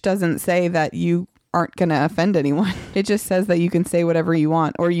speech doesn't say that you aren't going to offend anyone. It just says that you can say whatever you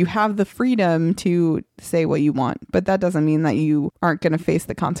want, or you have the freedom to say what you want. But that doesn't mean that you aren't going to face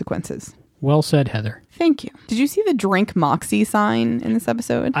the consequences. Well said, Heather. Thank you. Did you see the Drink Moxie sign in this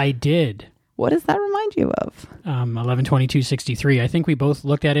episode? I did. What does that remind you of? 11/22/63. I think we both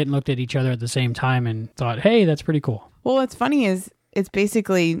looked at it and looked at each other at the same time and thought, hey, that's pretty cool. Well, what's funny is it's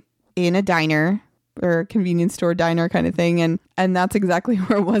basically in a diner or a convenience store diner kind of thing. And that's exactly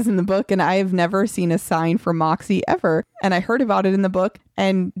where it was in the book. And I have never seen a sign for Moxie ever. And I heard about it in the book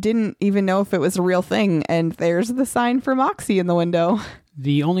and didn't even know if it was a real thing. And there's the sign for Moxie in the window.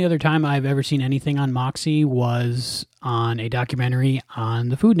 The only other time I've ever seen anything on Moxie was on a documentary on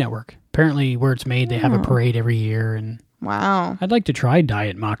the Food Network. Apparently where it's made, they have a parade every year. And wow. I'd like to try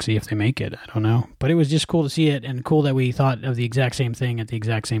Diet Moxie if they make it. I don't know. But it was just cool to see it and cool that we thought of the exact same thing at the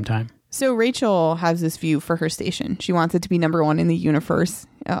exact same time. So Rachel has this view for her station. She wants it to be number one in the universe,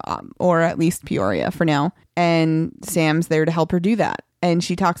 or at least Peoria for now. And Sam's there to help her do that. And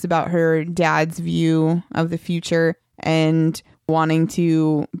she talks about her dad's view of the future and wanting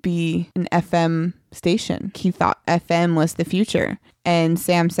to be an FM station. He thought FM was the future. And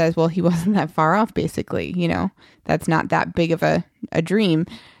Sam says, well, he wasn't that far off, basically. You know, that's not that big of a dream.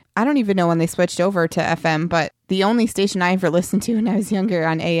 I don't even know when they switched over to FM, but the only station I ever listened to when I was younger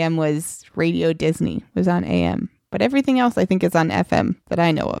on AM was Radio Disney. It was on AM. But everything else I think is on FM that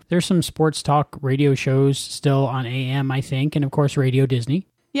I know of. There's some sports talk radio shows still on AM, I think, and of course Radio Disney.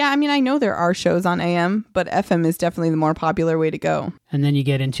 Yeah, I mean, I know there are shows on AM, but FM is definitely the more popular way to go. And then you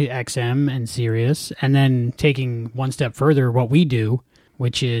get into XM and Sirius, and then taking one step further, what we do,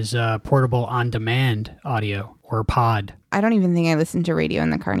 which is portable on-demand audio or pod. I don't even think I listen to radio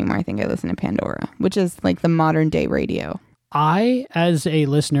in the car anymore. I think I listen to Pandora, which is like the modern day radio. I, as a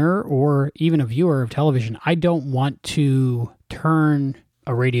listener or even a viewer of television, I don't want to turn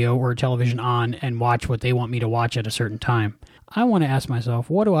a radio or a television on and watch what they want me to watch at a certain time. I want to ask myself,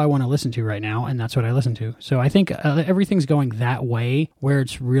 what do I want to listen to right now? And that's what I listen to. So I think everything's going that way where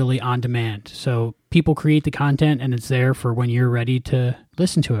it's really on demand. So people create the content and it's there for when you're ready to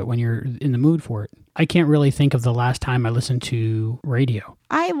listen to it, when you're in the mood for it. I can't really think of the last time I listened to radio.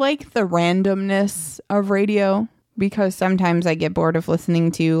 I like the randomness of radio because sometimes I get bored of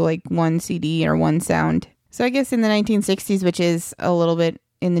listening to like one CD or one sound. So I guess in the 1960s, which is a little bit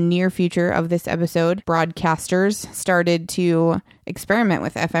in the near future of this episode, broadcasters started to experiment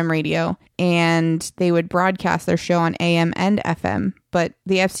with FM radio, and they would broadcast their show on AM and FM. But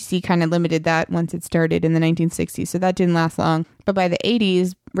the FCC kind of limited that once it started in the 1960s, so that didn't last long. But by the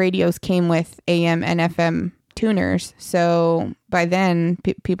 80s, radios came with AM and FM tuners. So by then,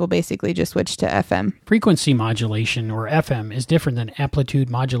 people basically just switched to FM. Frequency modulation, or FM, is different than amplitude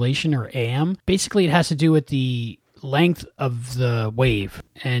modulation, or AM. Basically, it has to do with the length of the wave.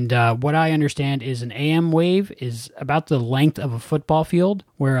 And what I understand is an AM wave is about the length of a football field,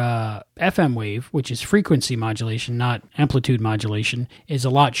 where a FM wave, which is frequency modulation, not amplitude modulation, is a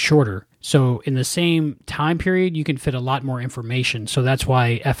lot shorter. So in the same time period, you can fit a lot more information. So that's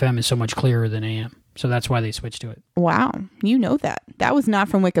why FM is so much clearer than AM. So that's why they switched to it. Wow. You know that. That was not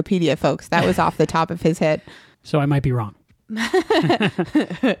from Wikipedia, folks. That was off the top of his head. So I might be wrong.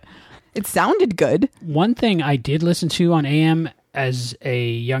 It sounded good. One thing I did listen to on AM as a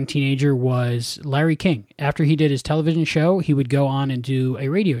young teenager was Larry King. After he did his television show, he would go on and do a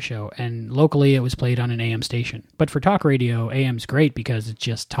radio show. And locally, it was played on an AM station. But for talk radio, AM's great because it's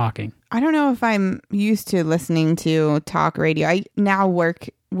just talking. I don't know if I'm used to listening to talk radio. I now work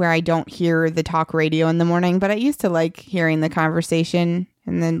where I don't hear the talk radio in the morning, but I used to like hearing the conversation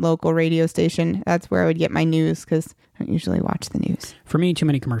in the local radio station. That's where I would get my news because I don't usually watch the news. For me, too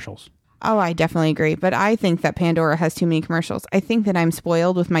many commercials. Oh, I definitely agree. But I think that Pandora has too many commercials. I think that I'm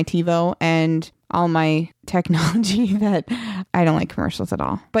spoiled with my TiVo and all my technology that I don't like commercials at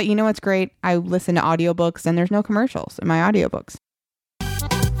all. But you know what's great? I listen to audiobooks and there's no commercials in my audiobooks.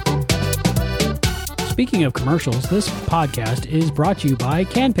 Speaking of commercials, this podcast is brought to you by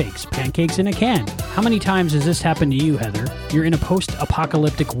Canpakes, pancakes in a can. How many times has this happened to you, Heather? You're in a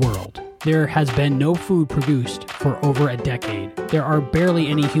post-apocalyptic world. There has been no food produced for over a decade. There are barely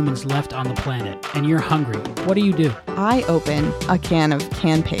any humans left on the planet, and you're hungry. What do? I open a can of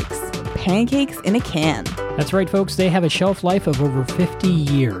Canpakes. Pancakes in a can. That's right, folks. They have a shelf life of over 50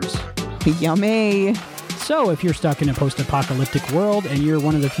 years. Yummy. So if you're stuck in a post-apocalyptic world and you're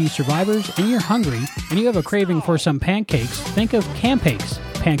one of the few survivors and you're hungry and you have a craving for some pancakes, think of Canpakes,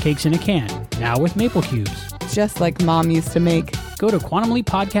 pancakes in a can, now with maple cubes. Just like Mom used to make. Go to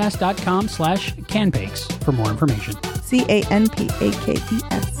quantumleappodcast.com/canpakes for more information.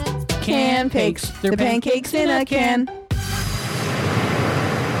 CANPAKES. Canpakes. They're pancakes in a can.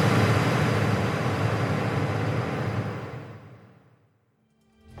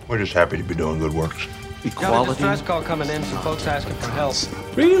 We're just happy to be doing good works. Got a distress call coming in, some folks asking for help.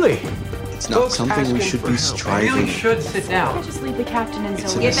 Really? It's not something we should be striving. Really should sit down. Just leave the captain and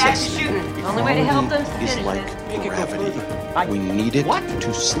It's a Get back to necessity. shooting. The only way to help them Is like gravity. We need it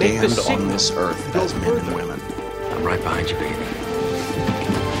to stand on this earth as men and women. I'm right behind you, baby.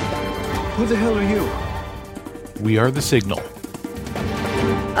 Who the hell are you? We are The Signal.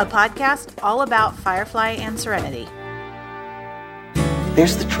 A podcast all about Firefly and Serenity.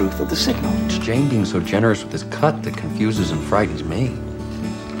 There's the truth of The Signal. It's Jane being so generous with his cut that confuses and frightens me.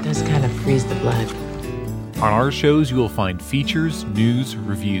 It does kind of freeze the blood. On our shows, you will find features, news,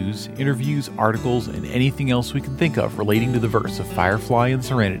 reviews, interviews, articles, and anything else we can think of relating to the verse of Firefly and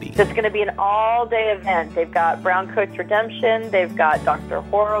Serenity. It's going to be an all-day event. They've got Brown Coat's Redemption. They've got Dr.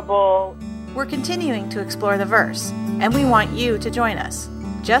 Horrible. We're continuing to explore the verse, and we want you to join us.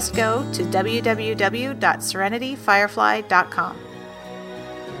 Just go to www.serenityfirefly.com.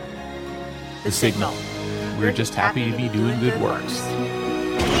 The Signal. We're just happy to be doing good works.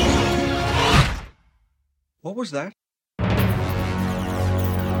 What was that?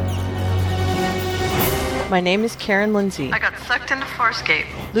 My name is Karen Lindsay. I got sucked into Farscape.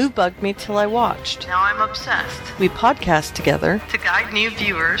 Lou bugged me till I watched. Now I'm obsessed. We podcast together To guide new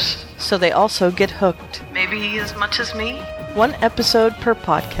viewers. so they also get hooked. Maybe as much as me. 1 episode per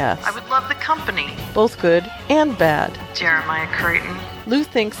podcast. I would love the company. Both good and bad. Jeremiah Creighton. Lou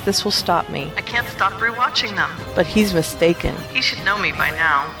thinks this will stop me, I can't stop rewatching them. but he's mistaken. He should know me by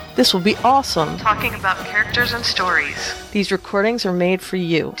now. This will be awesome. Talking about characters and stories. These recordings are made for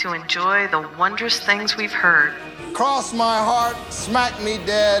you. To enjoy the wondrous things we've heard. Cross my heart, smack me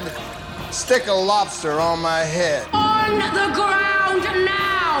dead, stick a lobster on my head. On the ground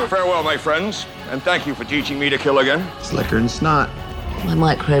now! Farewell, my friends, and thank you for teaching me to kill again. Slicker and snot. My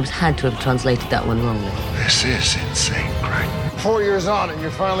microbes had to have translated that one wrongly. This is insane, Craig. 4 years on and you're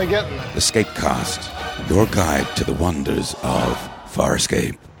finally getting it. Escapecast, your guide to the wonders of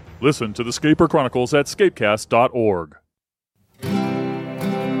Farscape. Listen to the Scaper Chronicles at scapecast.org.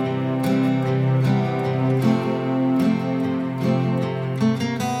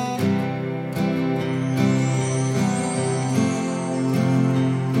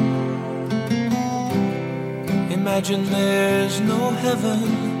 Imagine there's no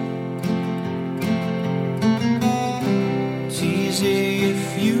heaven. It's easy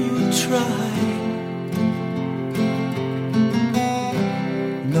if you try.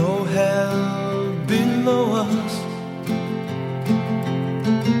 No hell below us.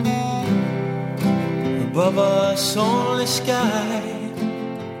 Above us only sky.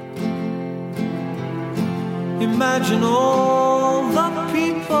 Imagine all the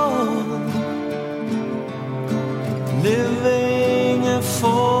people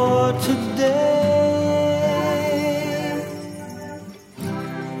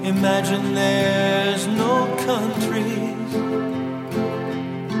Imagine there's no countries.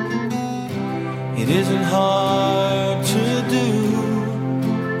 It isn't hard to do.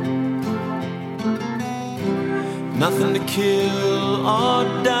 Nothing to kill or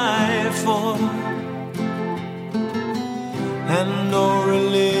die for, and no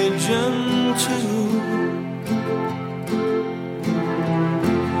religion too.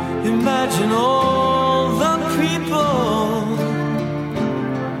 Imagine all the people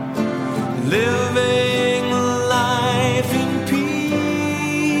living life in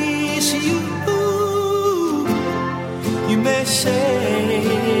peace. You may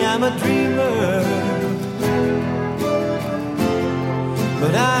say I'm a dreamer,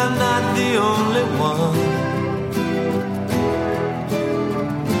 but I'm not the only one.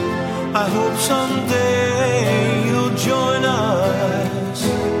 I hope someday you'll join us,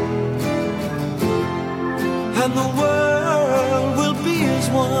 and the world will be as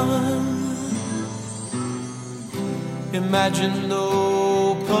one. Imagine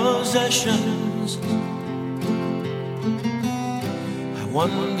no possessions. I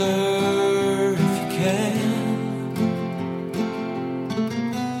wonder if you can.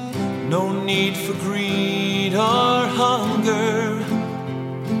 No need for greed or hunger,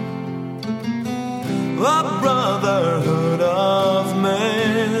 a brotherhood of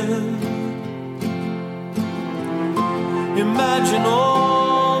men. Imagine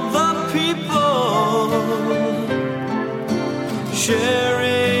all the people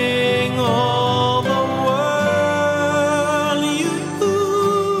sharing all the world.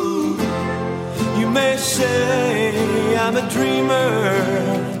 You may say I'm a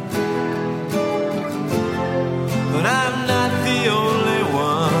dreamer, but I'm not the only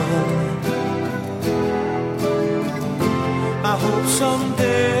one. I hope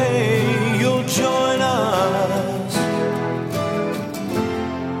someday you'll join us,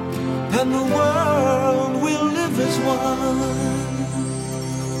 and the world will live as one.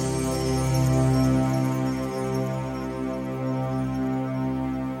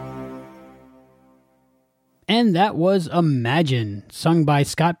 And that was Imagine, sung by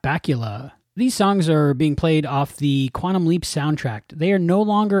Scott Bakula. These songs are being played off the Quantum Leap soundtrack. They are no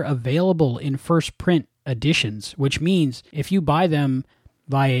longer available in first print editions, which means if you buy them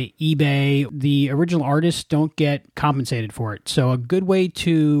via eBay, the original artists don't get compensated for it. So a good way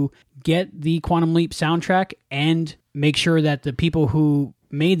to get the Quantum Leap soundtrack and make sure that the people who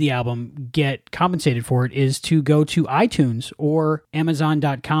made the album get compensated for it is to go to iTunes or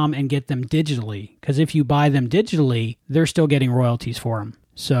Amazon.com and get them digitally. Because if you buy them digitally, they're still getting royalties for them.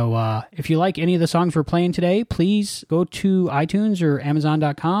 So if you like any of the songs we're playing today, please go to iTunes or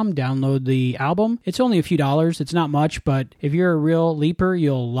Amazon.com, download the album. It's only a few dollars. It's not much, but if you're a real leaper,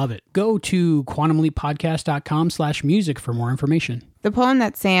 you'll love it. Go to quantumleappodcast.com/music for more information. The poem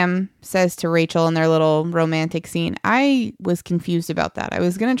that Sam says to Rachel in their little romantic scene, I was confused about that. I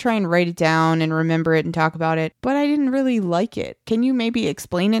was going to try and write it down and remember it and talk about it, but I didn't really like it. Can you maybe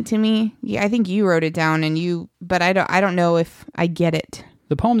explain it to me? Yeah, I think you wrote it down but I don't know if I get it.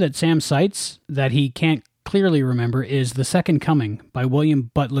 The poem that Sam cites that he can't clearly remember is The Second Coming by William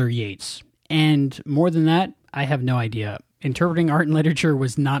Butler Yeats. And more than that, I have no idea. Interpreting art and literature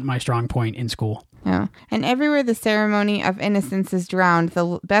was not my strong point in school. Oh. And everywhere the ceremony of innocence is drowned,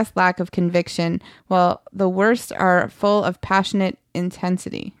 the best lack of conviction, while the worst are full of passionate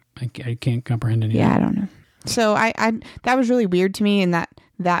intensity. I can't comprehend any of that. that. I don't know. So I that was really weird to me in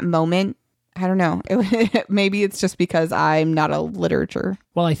that moment. I don't know. Maybe it's just because I'm not a literature.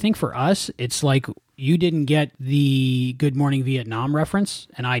 Well, I think for us, it's like you didn't get the Good Morning Vietnam reference,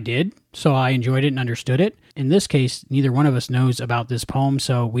 and I did, so I enjoyed it and understood it. In this case, neither one of us knows about this poem,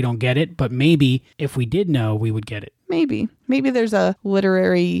 so we don't get it, but maybe if we did know, we would get it. Maybe there's a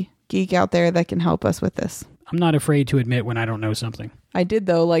literary geek out there that can help us with this. I'm not afraid to admit when I don't know something. I did,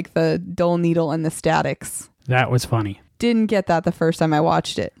 though, like the dull needle and the statics. That was funny. Didn't get that the first time I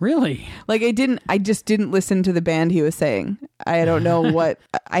watched it. Really? Like I just didn't listen to the band he was saying. I don't know what,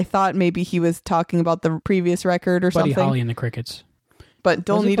 I thought maybe he was talking about the previous record or something. Buddy Holly and the Crickets. But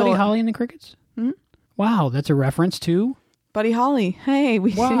dull needle. Buddy Holly and the Crickets? Hmm? Wow, that's a reference to Buddy Holly. Hey,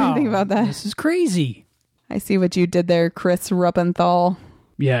 we didn't think about that. This is crazy. I see what you did there, Chris Ruppenthal.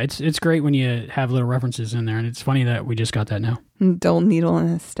 Yeah, it's great when you have little references in there, and it's funny that we just got that now. Dull needle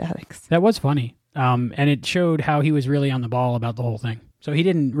and statics. That was funny. And it showed how he was really on the ball about the whole thing. So he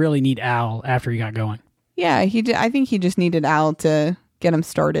didn't really need Al after he got going. Yeah, he did. I think he just needed Al to get him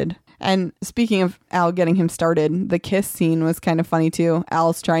started. And speaking of Al getting him started, the kiss scene was kind of funny too.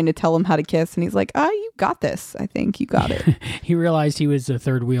 Al's trying to tell him how to kiss, and he's like, you got this. I think you got it. He realized he was the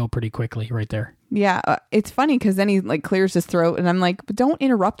third wheel pretty quickly right there. Yeah, it's funny because then he like clears his throat, and I'm like, but don't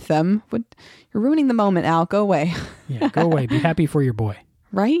interrupt them. You're ruining the moment, Al. Go away. Yeah, go away. Be happy for your boy.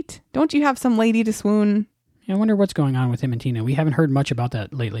 Right? Don't you have some lady to swoon? I wonder what's going on with him and Tina. We haven't heard much about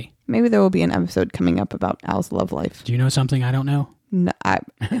that lately. Maybe there will be an episode coming up about Al's love life. Do you know something I don't know? No,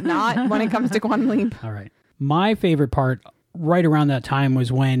 not when it comes to Quantum Leap. All right. My favorite part right around that time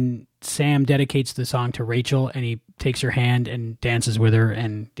was when Sam dedicates the song to Rachel and he takes her hand and dances with her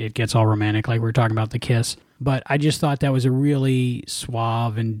and it gets all romantic like we were talking about the kiss. But I just thought that was a really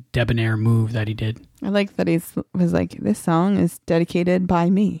suave and debonair move that he did. I like that he was like, this song is dedicated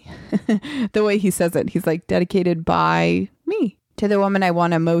by me. The way he says it, he's like, dedicated by me. To the woman I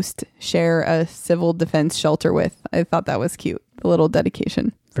want to most share a civil defense shelter with. I thought that was cute. The little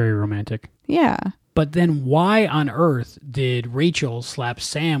dedication. Very romantic. Yeah. But then why on earth did Rachel slap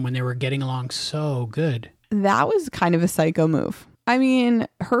Sam when they were getting along so good? That was kind of a psycho move. I mean,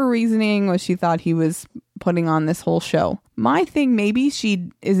 her reasoning was she thought he was putting on this whole show. My thing, maybe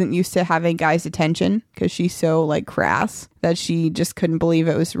she isn't used to having guys' attention because she's so like crass that she just couldn't believe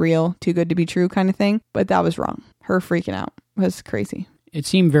it was real, too good to be true kind of thing. But that was wrong. Her freaking out was crazy. It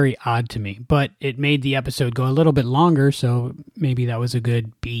seemed very odd to me, but it made the episode go a little bit longer, so maybe that was a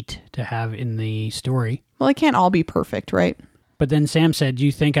good beat to have in the story. Well, it can't all be perfect, right? But then Sam said, do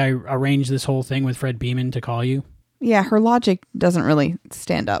you think I arranged this whole thing with Fred Beeman to call you? Yeah, her logic doesn't really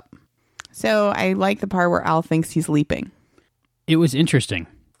stand up. So I like the part where Al thinks he's leaping. It was interesting.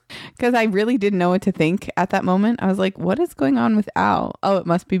 Because I really didn't know what to think at that moment. I was like, what is going on with Al? Oh, it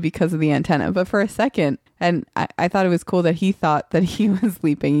must be because of the antenna. But for a second, and I thought it was cool that he thought that he was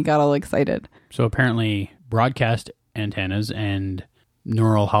leaping. He got all excited. So apparently broadcast antennas and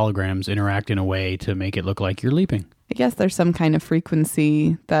neural holograms interact in a way to make it look like you're leaping. I guess there's some kind of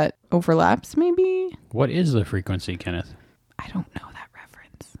frequency that overlaps, maybe? What is the frequency, Kenneth? I don't know that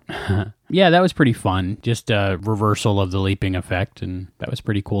reference. Yeah, that was pretty fun. Just a reversal of the leaping effect, and that was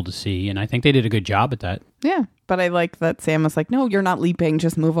pretty cool to see. And I think they did a good job at that. Yeah, but I like that Sam was like, no, you're not leaping,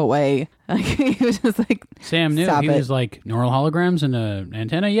 just move away. Like, he was just like, Sam knew. He was like, neural holograms and an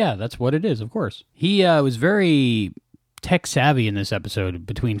antenna? Yeah, that's what it is, of course. He was very tech savvy in this episode,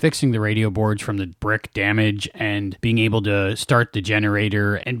 between fixing the radio boards from the brick damage and being able to start the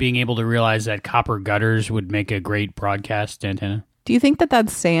generator and being able to realize that copper gutters would make a great broadcast antenna. Do you think that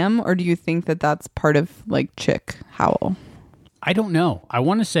that's Sam, or do you think that that's part of like Chick Howell? I don't know. I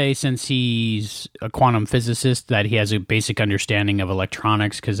want to say, since he's a quantum physicist, that he has a basic understanding of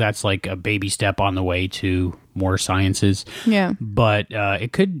electronics, because that's like a baby step on the way to more sciences. Yeah. But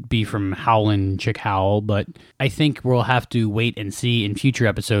it could be from Howlin' Chick Howell, but I think we'll have to wait and see in future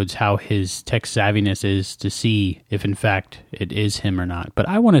episodes how his tech savviness is to see if, in fact, it is him or not. But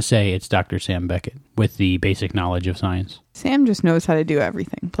I want to say it's Dr. Sam Beckett with the basic knowledge of science. Sam just knows how to do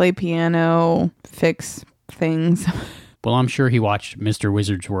everything. Play piano, fix things. Well, I'm sure he watched Mr.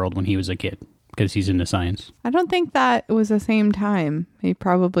 Wizard's World when he was a kid, because he's into science. I don't think that was the same time. He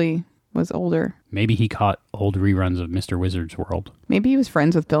probably was older. Maybe he caught old reruns of Mr. Wizard's World. Maybe he was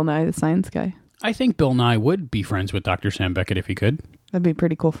friends with Bill Nye, the science guy. I think Bill Nye would be friends with Dr. Sam Beckett if he could. That'd be a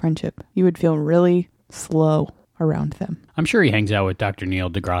pretty cool friendship. You would feel really slow around them. I'm sure he hangs out with Dr.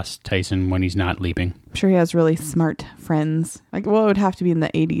 Neil deGrasse Tyson when he's not leaping. I'm sure he has really smart friends. Like, well, it would have to be in the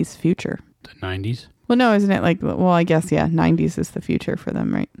 80s future. The 90s? Well, no, isn't it like, well, I guess, yeah, 90s is the future for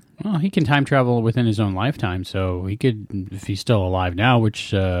them, right? Well, he can time travel within his own lifetime, so he could, if he's still alive now, which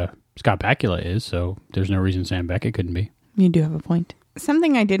Scott Bakula is, so there's no reason Sam Beckett couldn't be. You do have a point.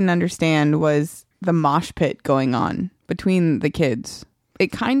 Something I didn't understand was the mosh pit going on between the kids.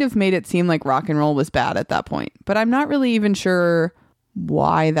 It kind of made it seem like rock and roll was bad at that point, but I'm not really even sure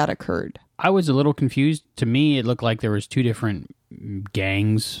why that occurred. I was a little confused. To me, it looked like there was two different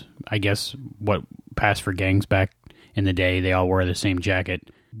gangs. I guess what passed for gangs back in the day. They all wore the same jacket,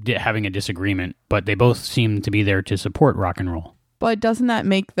 having a disagreement, but they both seemed to be there to support rock and roll. But doesn't that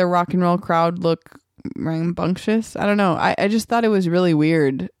make the rock and roll crowd look rambunctious? I don't know. I just thought it was really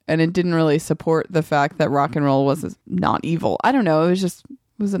weird, and it didn't really support the fact that rock and roll was not evil. I don't know. It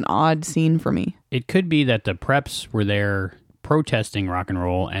was an odd scene for me. It could be that the preps were there protesting rock and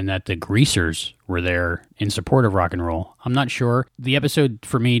roll and that the greasers were there in support of rock and roll. I'm not sure. The episode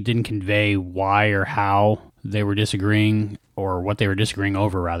for me didn't convey why or how they were disagreeing, or what they were disagreeing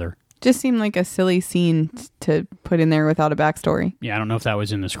over, rather. Just seemed like a silly scene to put in there without a backstory. Yeah, I don't know if that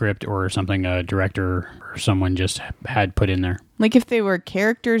was in the script or something a director or someone just had put in there. Like if they were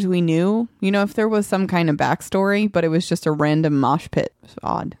characters we knew, if there was some kind of backstory, but it was just a random mosh pit. It was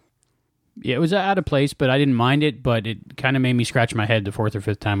odd. Yeah, it was out of place, but I didn't mind it, but it kind of made me scratch my head the fourth or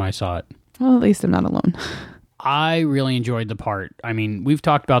fifth time I saw it. Well, at least I'm not alone. I really enjoyed the part. I mean, we've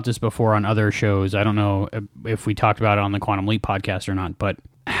talked about this before on other shows. I don't know if we talked about it on the Quantum Leap podcast or not, but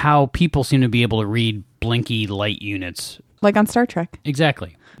how people seem to be able to read blinky light units. Like on Star Trek.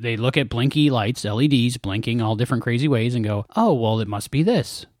 Exactly. They look at blinky lights, LEDs, blinking all different crazy ways and go, oh, well, it must be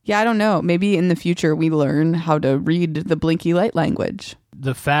this. Yeah, I don't know. Maybe in the future we learn how to read the blinky light language.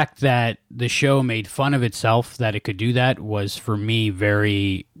 The fact that the show made fun of itself that it could do that was, for me,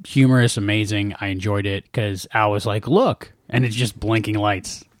 very humorous, amazing. I enjoyed it because Al was like, look, and it's just blinking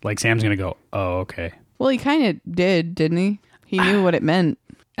lights. Like Sam's going to go, oh, okay. Well, he kind of did, didn't he? He knew what it meant.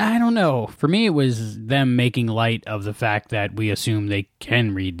 I don't know. For me, it was them making light of the fact that we assume they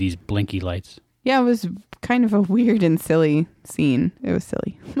can read these blinky lights. Yeah, it was kind of a weird and silly scene. It was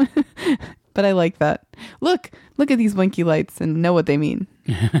silly. But I like that. Look at these blinky lights and know what they mean.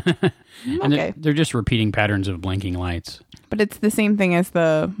 And Okay. they're just repeating patterns of blinking lights. But it's the same thing as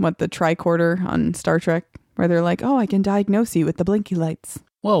the tricorder on Star Trek, where they're like, oh, I can diagnose you with the blinky lights.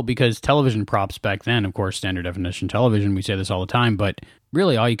 Well, because television props back then, of course, standard definition television, we say this all the time, but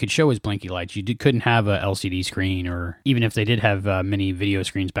really all you could show is blinky lights. You couldn't have a LCD screen, or even if they did have mini video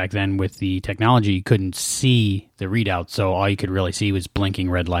screens back then with the technology, you couldn't see the readout. So all you could really see was blinking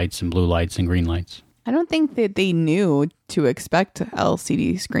red lights and blue lights and green lights. I don't think that they knew to expect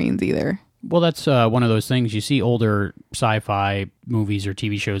LCD screens either. Well, that's one of those things. You see older sci-fi movies or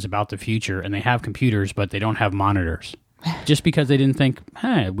TV shows about the future, and they have computers, but they don't have monitors. Just because they didn't think,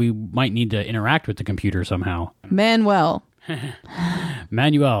 we might need to interact with the computer somehow. Manuel,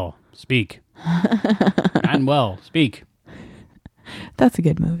 speak. Manuel, speak. That's a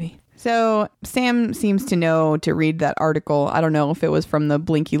good movie. So Sam seems to know to read that article. I don't know if it was from the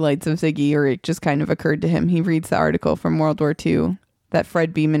blinky lights of Ziggy or it just kind of occurred to him. He reads the article from World War II that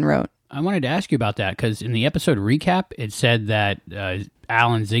Fred Beeman wrote. I wanted to ask you about that because in the episode recap, it said that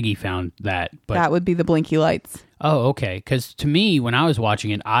Al and Ziggy found that. But that would be the blinky lights. Oh, okay. Because to me, when I was watching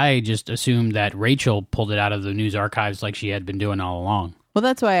it, I just assumed that Rachel pulled it out of the news archives like she had been doing all along. Well,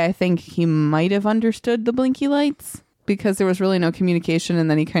 that's why I think he might have understood the blinky lights, because there was really no communication and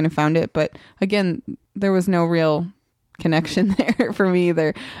then he kind of found it. But again, there was no real connection there for me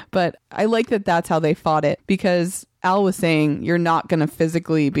either. But I like that that's how they fought it, because Al was saying you're not going to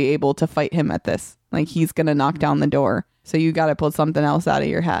physically be able to fight him at this. Like, he's going to knock down the door. So you got to pull something else out of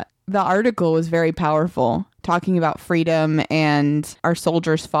your hat. The article was very powerful, talking about freedom and our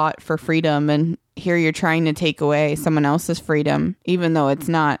soldiers fought for freedom. And here you're trying to take away someone else's freedom, even though it's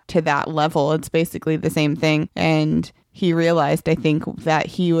not to that level. It's basically the same thing. And he realized, I think, that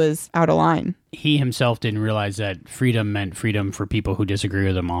he was out of line. He himself didn't realize that freedom meant freedom for people who disagree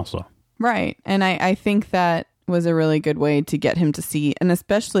with him also. Right. And I think that was a really good way to get him to see, and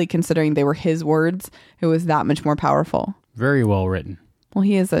especially considering they were his words, it was that much more powerful. Very well written. Well,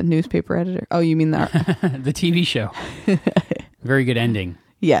 he is a newspaper editor. Oh, you mean that? The TV show. Very good ending.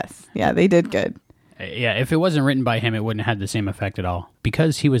 Yes. Yeah, they did good. Yeah, if it wasn't written by him, it wouldn't have had the same effect at all.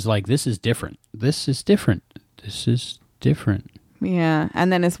 Because he was like, this is different. This is different. This is different. Yeah.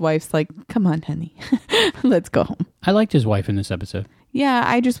 And then his wife's like, come on, honey. Let's go home. I liked his wife in this episode. Yeah,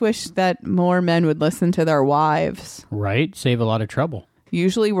 I just wish that more men would listen to their wives. Right? Save a lot of trouble.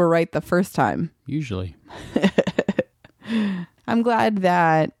 Usually we're right the first time. Usually. I'm glad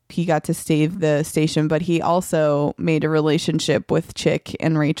that he got to save the station, but he also made a relationship with Chick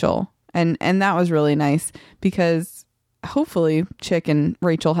and Rachel. And that was really nice, because hopefully Chick and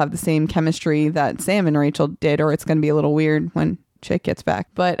Rachel have the same chemistry that Sam and Rachel did, or it's going to be a little weird when Chick gets back.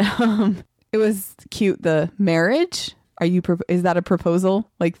 But it was cute. The marriage. Is that a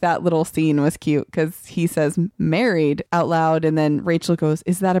proposal? Like, that little scene was cute because he says married out loud and then Rachel goes,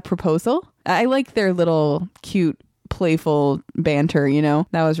 is that a proposal? I like their little cute, playful banter, you know?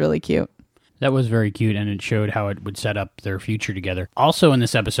 That was really cute. That was very cute, and it showed how it would set up their future together. Also in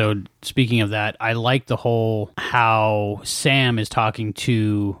this episode, speaking of that, I like the whole how Sam is talking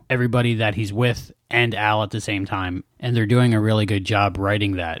to everybody that he's with and Al at the same time, and they're doing a really good job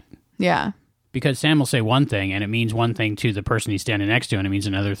writing that. Yeah. Because Sam will say one thing, and it means one thing to the person he's standing next to, and it means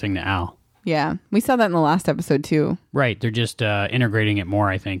another thing to Al. Yeah. We saw that in the last episode, too. Right. They're just integrating it more,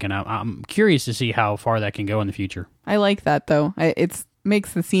 I think, and I'm curious to see how far that can go in the future. I like that, though. It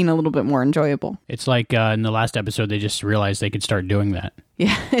makes the scene a little bit more enjoyable. It's like in the last episode, they just realized they could start doing that.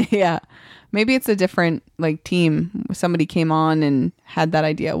 Yeah. Yeah. Maybe it's a different, team. Somebody came on and had that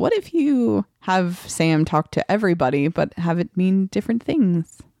idea. What if you have Sam talk to everybody, but have it mean different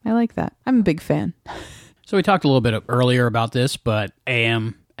things? I like that. I'm a big fan. So we talked a little bit earlier about this, but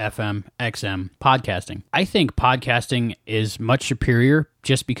AM, FM, XM, podcasting. I think podcasting is much superior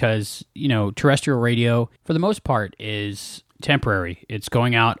just because, terrestrial radio, for the most part, is temporary. It's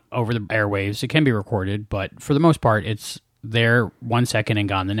going out over the airwaves. It can be recorded, but for the most part, it's there 1 second and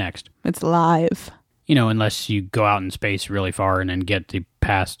gone the next. It's live. You know, unless you go out in space really far and then get the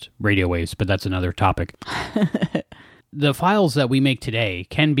past radio waves, but that's another topic. The files that we make today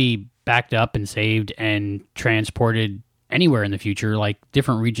can be backed up and saved and transported anywhere in the future, like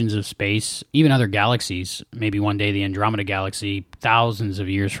different regions of space, even other galaxies. Maybe one day the Andromeda Galaxy, thousands of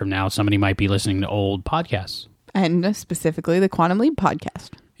years from now, somebody might be listening to old podcasts. And specifically the Quantum Leap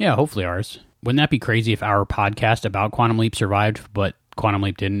podcast. Yeah, hopefully ours. Wouldn't that be crazy if our podcast about Quantum Leap survived, but Quantum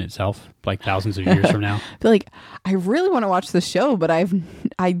Leap didn't itself, like thousands of years from now? I feel like I really want to watch the show, but I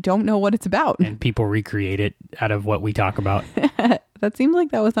don't know what it's about. And people recreate it out of what we talk about. That seems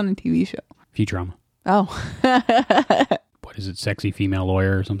like that was on a TV show. Futurama. Oh. What is it, Sexy Female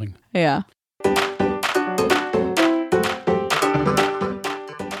Lawyer or something? Yeah.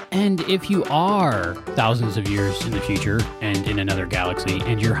 And if you are thousands of years in the future and in another galaxy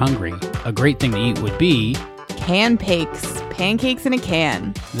and you're hungry, a great thing to eat would be... Pancakes. Pancakes in a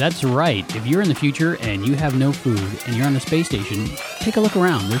can. That's right. If you're in the future and you have no food and you're on the space station, take a look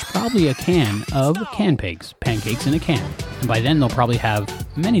around. There's probably a can of Canpakes. Pancakes in a can. And by then, they'll probably have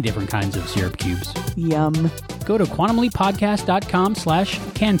many different kinds of syrup cubes. Yum. Go to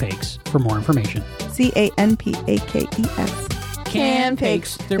quantumleappodcast.com/Canpakes for more information. Canpakes.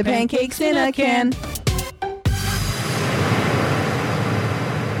 Canpakes. They're pancakes in a can.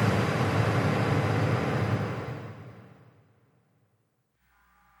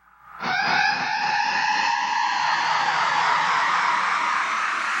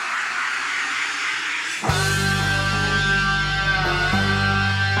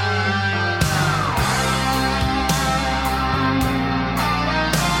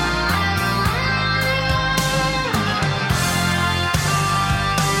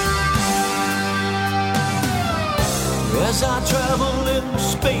 As I travel in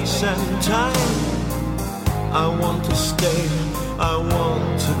space and time, I want to stay, I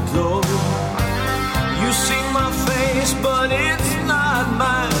want to go. You see my face, but it's not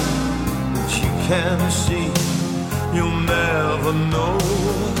mine. But you can see, you'll never know.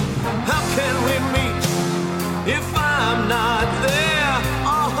 How can we meet if I'm not there?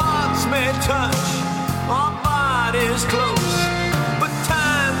 Our hearts may touch, our bodies close, but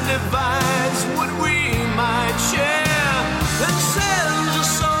time divides what we might share. And sends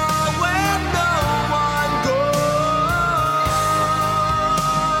us all where no one goes.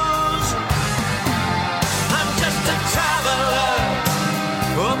 I'm just a traveler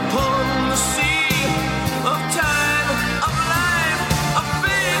upon the sea of time, of life, of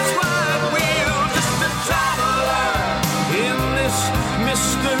fate's wide wheel. Just a traveler in this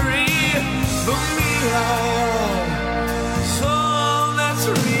mystery. For me, I am. So that's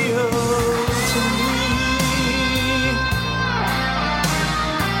real to me.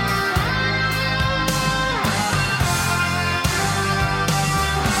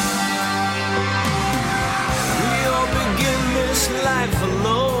 Life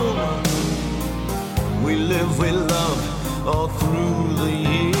alone, we live, we love all through the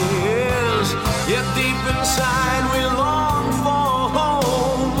years. Yet deep inside we long for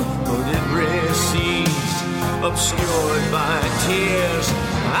home, but it recedes, obscured by tears.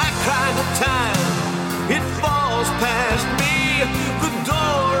 I cry the time, it falls past me. The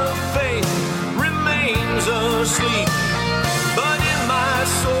door of faith remains asleep, but in my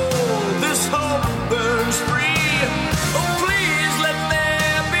soul this hope burns free. Oh, please let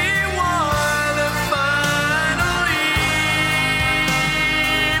there be one and final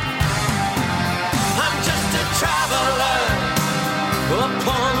leap. I'm just a traveler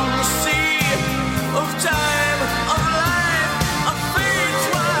upon the sea of time, of life, of fate's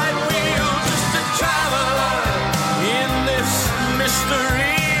wide wheel. Just a traveler in this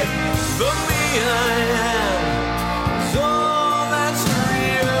mystery. For me, I am. So that's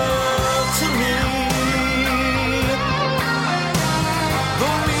real to me.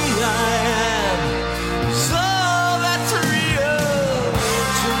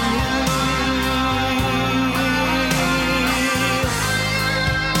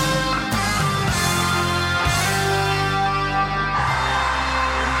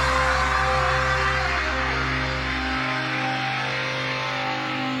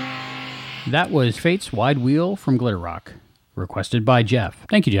 That was Fate's Wide Wheel from Glitter Rock, requested by Jeff.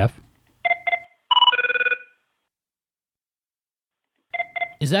 Thank you, Jeff.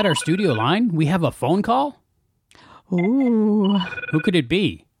 Is that our studio line? We have a phone call? Ooh. Who could it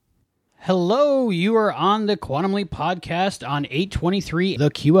be? Hello, you are on the Quantum Leap podcast on 823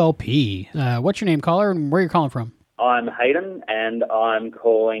 the QLP. What's your name, caller, and where are you calling from? I'm Hayden, and I'm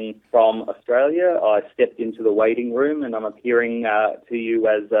calling from Australia. I stepped into the waiting room, and I'm appearing to you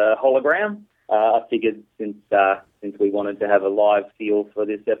as a hologram. I figured since we wanted to have a live feel for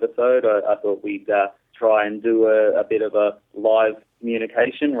this episode, I thought we'd try and do a bit of a live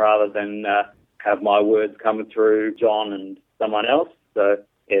communication rather than have my words coming through John and someone else. So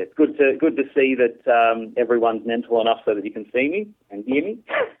yeah, it's good to see that everyone's mental enough so that you can see me and hear me.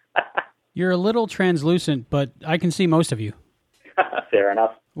 You're a little translucent, but I can see most of you. Fair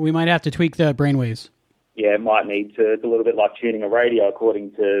enough. We might have to tweak the brainwaves. Yeah, it might need to. It's a little bit like tuning a radio,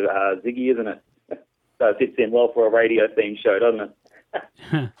 according to Ziggy, isn't it? So it fits in well for a radio-themed show, doesn't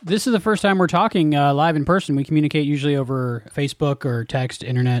it? This is the first time we're talking live in person. We communicate usually over Facebook or text,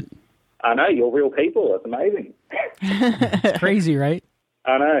 internet. I know, you're real people. It's amazing. It's crazy, right?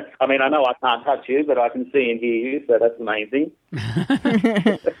 I know. I mean, I know I can't touch you, but I can see and hear you, so that's amazing.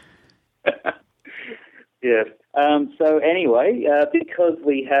 Yes. So anyway, because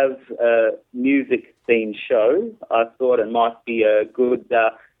we have a music-themed show, I thought it might be a good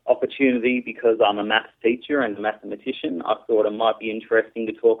opportunity, because I'm a maths teacher and a mathematician. I thought it might be interesting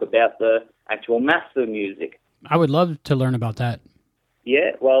to talk about the actual maths of music. I would love to learn about that.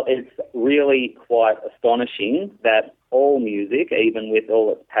 Yeah, well, it's really quite astonishing that all music, even with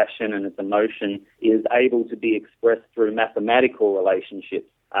all its passion and its emotion, is able to be expressed through mathematical relationships.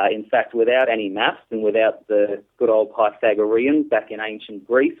 In fact, without any maths and without the good old Pythagoreans back in ancient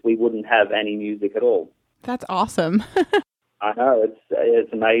Greece, we wouldn't have any music at all. That's awesome. I know,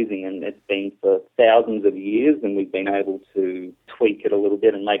 it's amazing, and it's been for thousands of years, and we've been able to tweak it a little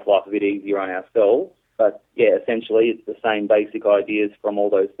bit and make life a bit easier on ourselves. But yeah, essentially it's the same basic ideas from all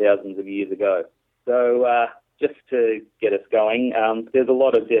those thousands of years ago. So just to get us going, there's a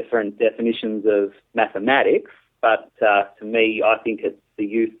lot of different definitions of mathematics, but to me, I think it's the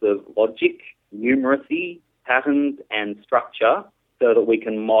use of logic, numeracy, patterns, and structure so that we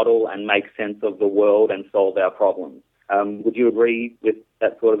can model and make sense of the world and solve our problems. Would you agree with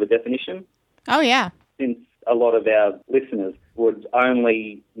that sort of a definition? Oh, yeah. Since a lot of our listeners would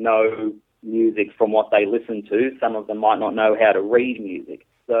only know music from what they listen to, some of them might not know how to read music.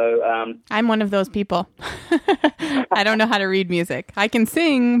 So I'm one of those people. I don't know how to read music. I can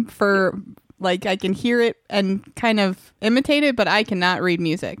sing I can hear it and kind of imitate it, but I cannot read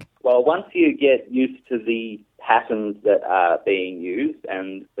music. Well, once you get used to the patterns that are being used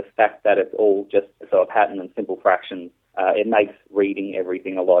and the fact that it's all just a pattern and simple fractions, it makes reading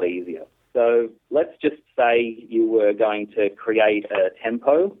everything a lot easier. So let's just say you were going to create a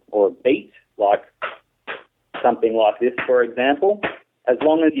tempo or a beat, like something like this, for example. As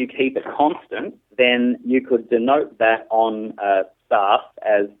long as you keep it constant, then you could denote that on a staff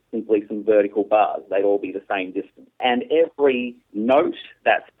as simply some vertical bars. They'd all be the same distance. And every note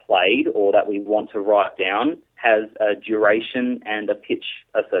that's played or that we want to write down has a duration and a pitch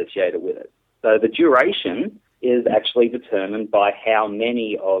associated with it. So the duration is actually determined by how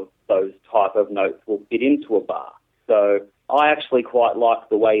many of those type of notes will fit into a bar. So I actually quite like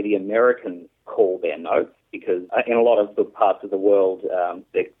the way the Americans call their notes, because in a lot of the parts of the world,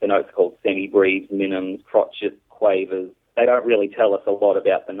 the notes are called semibreves, minims, crotchets, quavers. They don't really tell us a lot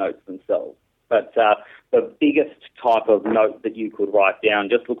about the notes themselves. But the biggest type of note that you could write down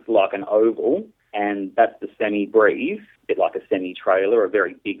just looks like an oval, and that's the semi-breve, a bit like a semi-trailer, a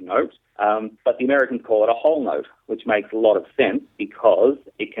very big note. But the Americans call it a whole note, which makes a lot of sense because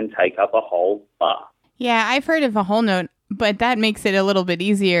it can take up a whole bar. Yeah, I've heard of a whole note, but that makes it a little bit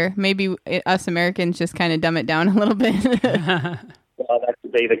easier. Maybe us Americans just kind of dumb it down a little bit. Well, that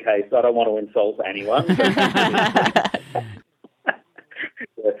could be the case. I don't want to insult anyone.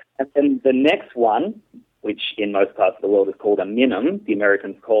 And then the next one, which in most parts of the world is called a minim, the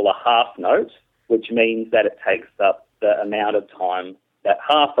Americans call a half note, which means that it takes up the amount of time that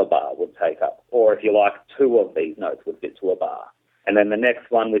half a bar would take up. Or if you like, two of these notes would fit to a bar. And then the next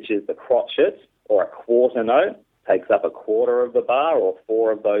one, which is the crotchet, or a quarter note, takes up a quarter of the bar, or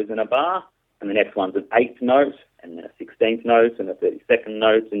 4 of those in a bar. And the next one's an 8th note, and then a 16th note, and a 32nd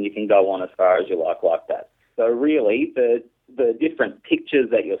note, and you can go on as far as you like that. So really, the different pictures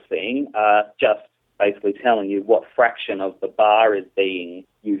that you're seeing are just basically telling you what fraction of the bar is being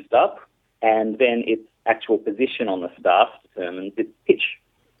used up, and then its actual position on the staff determines its pitch.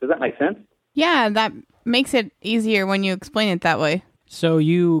 Does that make sense? Yeah, that makes it easier when you explain it that way. So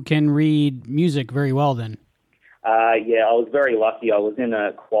you can read music very well then? Yeah, I was very lucky. I was in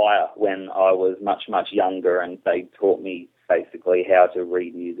a choir when I was much, much younger, and they taught me basically how to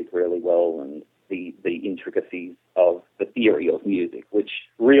read music really well and the intricacies of the theory of music, which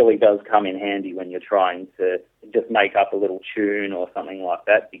really does come in handy when you're trying to just make up a little tune or something like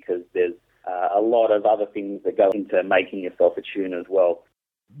that, because there's a lot of other things that go into making yourself a tune as well.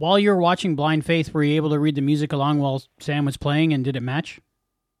 While you were watching Blind Faith, were you able to read the music along while Sam was playing, and did it match?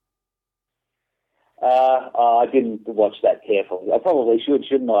 I didn't watch that carefully. I probably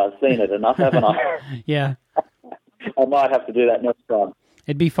shouldn't I? I've seen it enough, haven't I? Yeah. I might have to do that next time.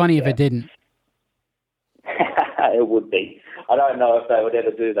 It'd be funny if it didn't. It would be. I don't know if they would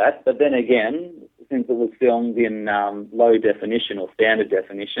ever do that. But then again, since it was filmed in low definition or standard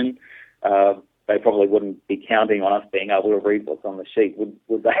definition, they probably wouldn't be counting on us being able to read what's on the sheet,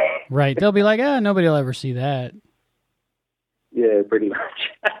 would they? Right. They'll be like, nobody will ever see that. Yeah, pretty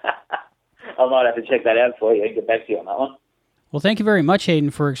much. I might have to check that out for you and get back to you on that one. Well, thank you very much, Hayden,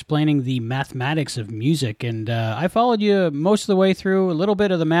 for explaining the mathematics of music. And I followed you most of the way through. A little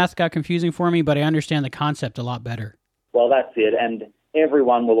bit of the math got confusing for me, but I understand the concept a lot better. Well, that's it. And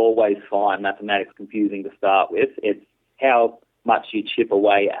everyone will always find mathematics confusing to start with. It's how much you chip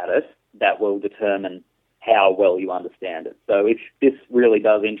away at it that will determine how well you understand it. So if this really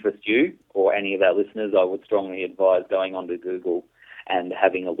does interest you or any of our listeners, I would strongly advise going onto Google and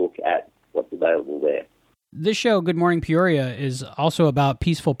having a look at what's available there. This show, Good Morning Peoria, is also about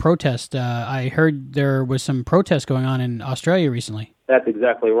peaceful protest. I heard there was some protest going on in Australia recently. That's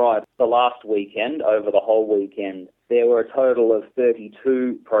exactly right. The last weekend, over the whole weekend, there were a total of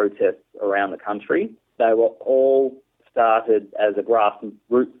 32 protests around the country. They were all started as a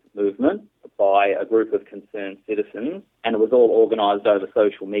grassroots movement by a group of concerned citizens, and it was all organised over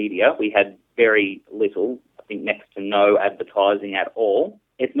social media. We had very little, I think next to no advertising at all.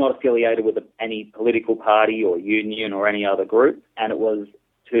 It's not affiliated with any political party or union or any other group, and it was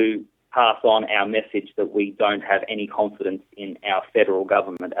to pass on our message that we don't have any confidence in our federal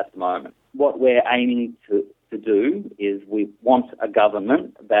government at the moment. What we're aiming to do is we want a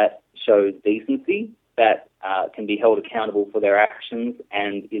government that shows decency, that can be held accountable for their actions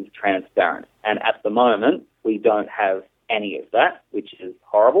and is transparent. And at the moment, we don't have any of that, which is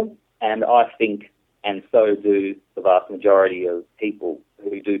horrible. And I think, and so do the vast majority of people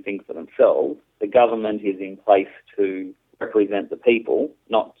who do things for themselves, the government is in place to represent the people,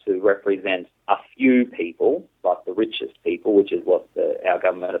 not to represent a few people, like the richest people, which is what our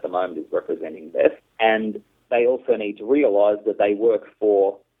government at the moment is representing best. And they also need to realise that they work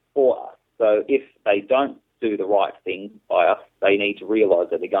for us. So if they don't do the right thing by us, they need to realise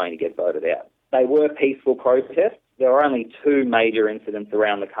that they're going to get voted out. They were peaceful protests. There were only 2 major incidents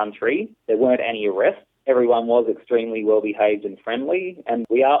around the country. There weren't any arrests. Everyone was extremely well-behaved and friendly, and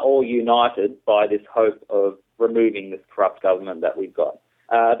we are all united by this hope of removing this corrupt government that we've got.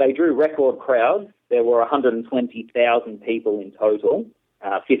 They drew record crowds. There were 120,000 people in total,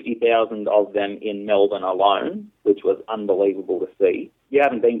 50,000 of them in Melbourne alone, which was unbelievable to see. You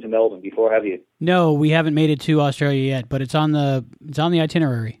haven't been to Melbourne before, have you? No, we haven't made it to Australia yet, but it's on the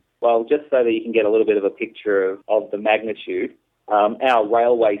itinerary. Well, just so that you can get a little bit of a picture of the magnitude, our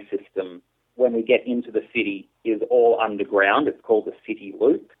railway system, when we get into the city, is all underground. It's called the City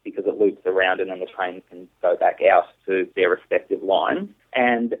Loop because it loops around and then the trains can go back out to their respective lines.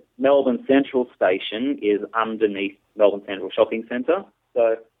 And Melbourne Central Station is underneath Melbourne Central Shopping Centre.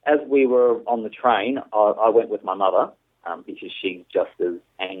 So as we were on the train, I went with my mother because she's just as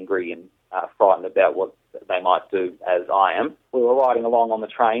angry and frightened about what they might do as I am. We were riding along on the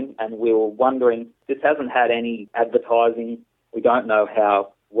train and we were wondering, this hasn't had any advertising. We don't know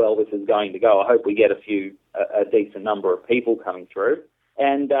how well this is going to go. I hope we get a decent number of people coming through.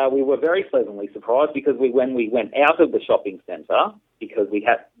 And we were very pleasantly surprised because when we went out of the shopping centre, because we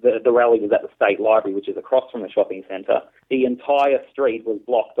had the rally was at the State Library, which is across from the shopping centre, the entire street was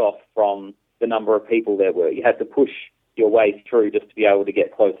blocked off from the number of people there were. You had to push your way through just to be able to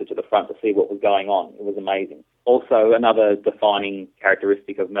get closer to the front to see what was going on. It was amazing. Also, another defining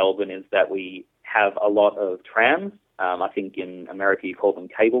characteristic of Melbourne is that we have a lot of trams. I think in America you call them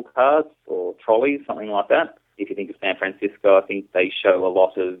cable cars or trolleys, something like that. If you think of San Francisco, I think they show a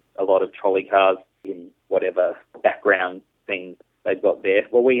lot of trolley cars in whatever background things they've got there.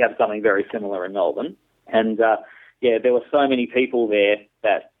 Well, we have something very similar in Melbourne. And, there were so many people there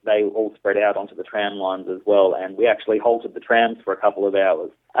that they all spread out onto the tram lines as well. And we actually halted the trams for a couple of hours,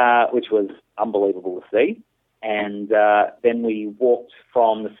 which was unbelievable to see. And then we walked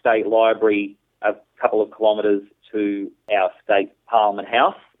from the State Library a couple of kilometres to our State Parliament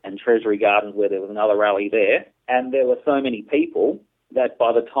House and Treasury Gardens, where there was another rally there. And there were so many people that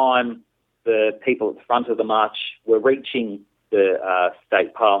by the time the people at the front of the march were reaching the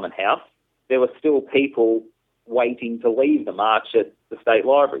State Parliament House, there were still people waiting to leave the march at the State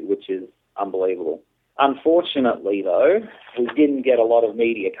Library, which is unbelievable. Unfortunately, though, we didn't get a lot of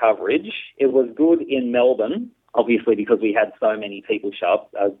media coverage. It was good in Melbourne obviously because we had so many people show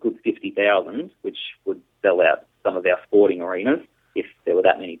up, a good 50,000, which would sell out some of our sporting arenas if there were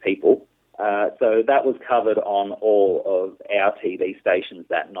that many people. So that was covered on all of our TV stations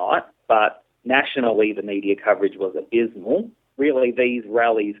that night. But nationally, the media coverage was abysmal. Really, these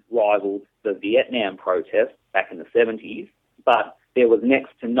rallies rivaled the Vietnam protests back in the 70s, but there was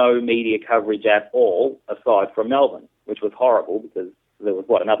next to no media coverage at all aside from Melbourne, which was horrible because there was,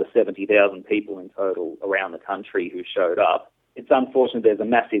 another 70,000 people in total around the country who showed up. It's unfortunate there's a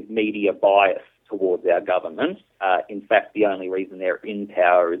massive media bias towards our government. In fact, the only reason they're in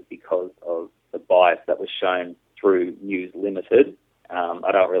power is because of the bias that was shown through News Limited.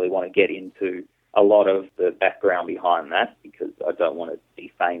 I don't really want to get into a lot of the background behind that because I don't want to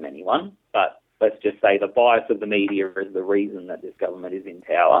defame anyone. But let's just say the bias of the media is the reason that this government is in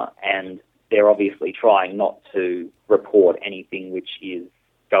power, and they're obviously trying not to report anything which is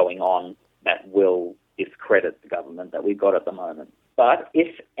going on that will discredit the government that we've got at the moment. But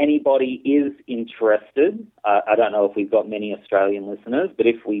if anybody is interested, I don't know if we've got many Australian listeners, but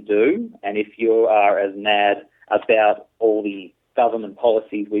if we do, and if you are as mad about all the government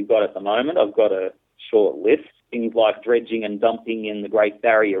policies we've got at the moment, I've got a short list. Things like dredging and dumping in the Great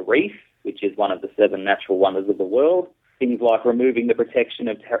Barrier Reef, which is one of the 7 natural wonders of the world. Things like removing the protection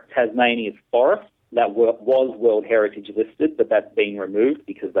of Tasmania's forest. That was World Heritage listed, but that's being removed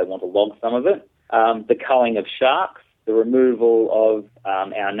because they want to log some of it. The culling of sharks, the removal of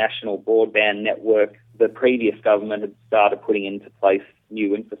our national broadband network. The previous government had started putting into place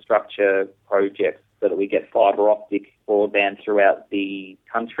new infrastructure projects so that we get fibre optic broadband throughout the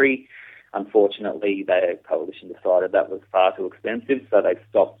country. Unfortunately, the coalition decided that was far too expensive, so they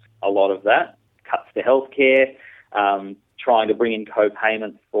stopped a lot of that. Cuts to healthcare, trying to bring in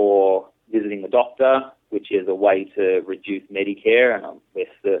co-payments for visiting the doctor, which is a way to reduce Medicare, and we're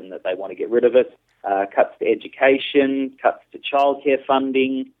certain that they want to get rid of it. Cuts to education, cuts to childcare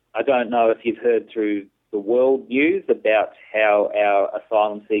funding. I don't know if you've heard through the world news about how our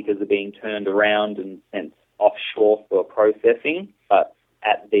asylum seekers are being turned around and sent offshore for processing, but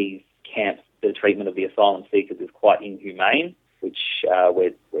at these camps, the treatment of the asylum seekers is quite inhumane, which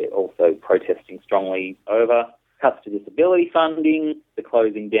we're also protesting strongly over. Cuts to disability funding, the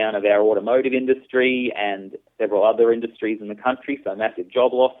closing down of our automotive industry and several other industries in the country, so massive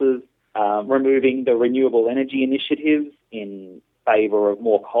job losses. Removing the renewable energy initiatives in favour of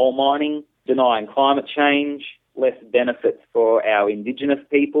more coal mining, denying climate change, less benefits for our Indigenous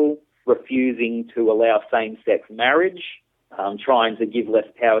people, refusing to allow same-sex marriage, trying to give less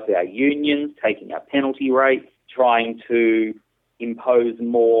power to our unions, taking up penalty rates, trying to impose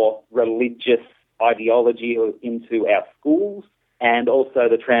more religious ideology into our schools, and also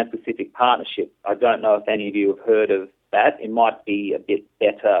the Trans-Pacific Partnership. I don't know if any of you have heard of that. It might be a bit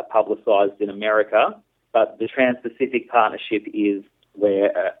better publicised in America, but the Trans-Pacific Partnership is where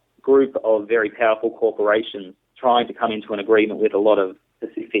a group of very powerful corporations trying to come into an agreement with a lot of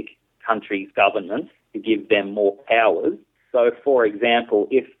Pacific countries' governments to give them more powers. So, for example,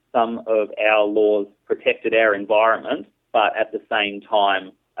 if some of our laws protected our environment, but at the same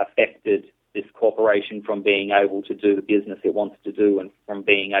time affected this corporation from being able to do the business it wants to do and from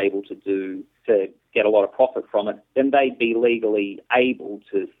being able to get a lot of profit from it, then they'd be legally able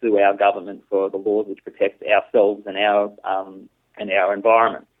to sue our government for the laws which protect ourselves and our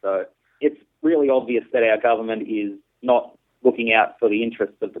environment. So it's really obvious that our government is not looking out for the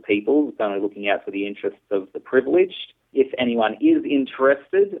interests of the people, it's only looking out for the interests of the privileged. If anyone is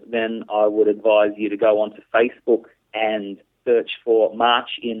interested, then I would advise you to go onto Facebook and search for March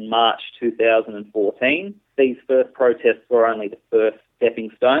in March 2014. These first protests were only the first stepping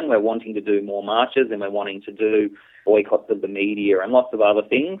stone. We're wanting to do more marches and we're wanting to do boycotts of the media and lots of other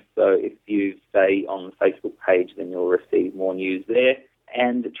things. So if you stay on the Facebook page, then you'll receive more news there.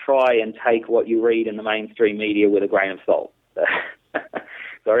 And try and take what you read in the mainstream media with a grain of salt.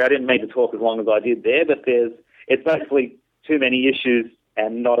 Sorry, I didn't mean to talk as long as I did there, but it's basically too many issues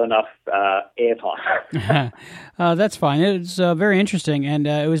and not enough airtime. That's fine. It's very interesting, and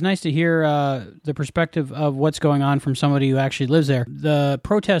it was nice to hear the perspective of what's going on from somebody who actually lives there. The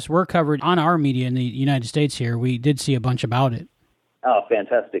protests were covered on our media in the United States here. We did see a bunch about it. Oh,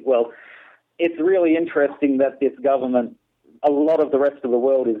 fantastic. Well, it's really interesting that this government, a lot of the rest of the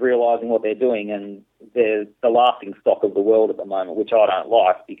world is realising what they're doing, and they're the laughing stock of the world at the moment, which I don't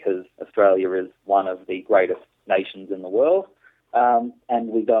like because Australia is one of the greatest nations in the world. And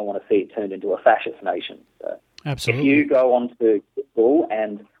we don't want to see it turned into a fascist nation. So absolutely. If you go onto Google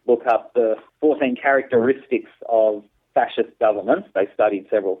and look up the 14 characteristics of fascist governments, they studied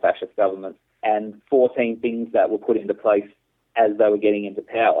several fascist governments, and 14 things that were put into place as they were getting into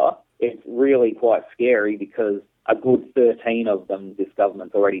power, it's really quite scary because a good 13 of them this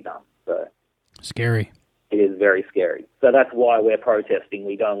government's already done. So Scary. it is very scary. So that's why we're protesting.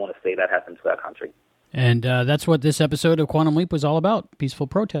 We don't want to see that happen to our country. And that's what this episode of Quantum Leap was all about, peaceful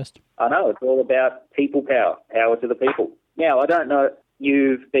protest. I know, it's all about people power, power to the people. Now, I don't know,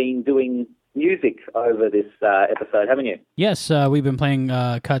 you've been doing music over this episode, haven't you? Yes, we've been playing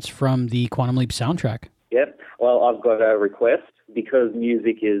cuts from the Quantum Leap soundtrack. Yep. Well, I've got a request because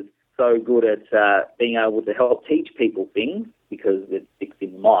music is so good at being able to help teach people things because it sticks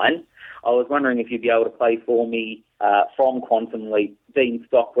in the mind. I was wondering if you'd be able to play for me from Quantum Leap, Dean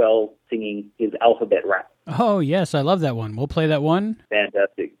Stockwell singing his alphabet rap. Oh, yes, I love that one. We'll play that one.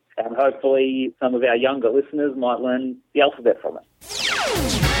 Fantastic. And hopefully some of our younger listeners might learn the alphabet from it.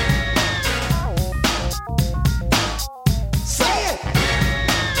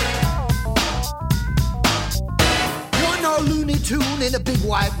 You're no Looney Tune in a big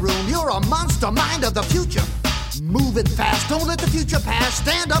white room. You're a monster mind of the future. Moving fast, don't let the future pass.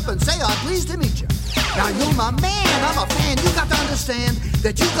 Stand up and say, I'm pleased to meet you. Now you're my man, I'm a fan. You got to understand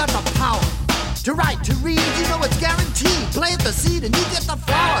that you got the power to write, to read. You know it's guaranteed. Plant the seed and you get the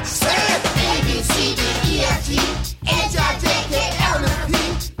flower. Say it. A, B, C, D, E, F, G, H, I, J, K, L, M, N, P,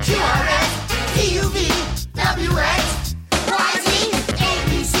 Q, R, S, T, U, V, W, X, Y, Z. A,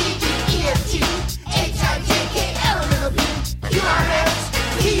 B, C, D, E, F, G, H, I, J, K, L, M, N, P, Q, R, S,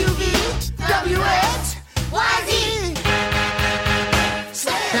 T, U, V, W, X, Y, Z.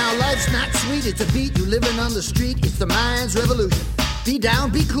 Now life's not sweet, it's a beat. You living on the street, it's the mind's revolution. Be down,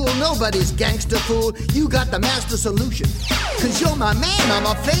 be cool, nobody's gangster fool. You got the master solution. Cause you're my man, I'm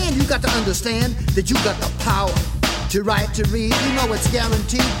a fan. You got to understand that you got the power to write, to read. You know it's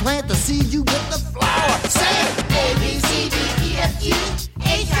guaranteed. Plant the seed, you get the flower. Say it. A, B, C, D, E, F, G,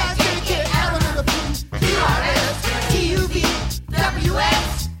 H, I, J, K, L, M, N, P, Q, R, S, T, U, V, W,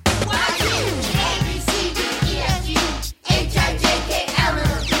 X, Y, Z. A, B, C, D, E, F, G, H, I, J, K, L, M,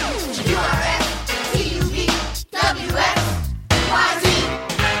 N, P, Q, R, S, T, U, V, W, X, Y, Z.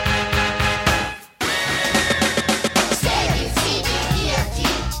 Say A, B, C, D, E, F, G,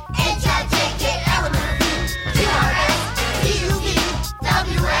 H, I, J, K, L, M, N, P, Q, R, S, T, U, V,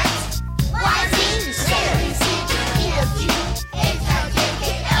 W, X, Y, Z. Say A, B, C, D, E, F, G, H, I, J,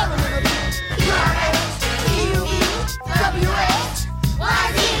 K, L, M, N, P, Q, R, S, T, U, V, W, X, Y,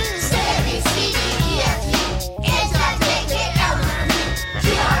 Z. Say A, B, C, D, E, F, G, H, I, J, K, L, M, N, P,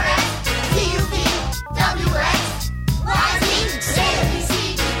 Q, R, S, T, U, V, W, X, Y, Z. Say A, B, C,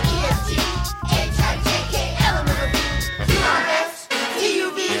 D, E, F, G, H, I, J, K, L, M, N, P, Q, R, S, T, U,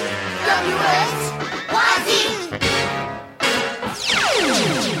 V, W, X, Y, Z.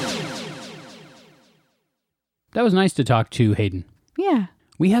 That was nice to talk to Hayden. Yeah.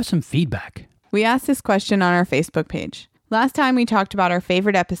 We have some feedback. We asked this question on our Facebook page. Last time we talked about our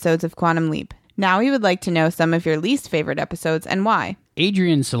favorite episodes of Quantum Leap. Now we would like to know some of your least favorite episodes and why.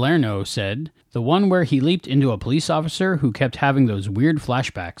 Adrian Salerno said, the one where he leaped into a police officer who kept having those weird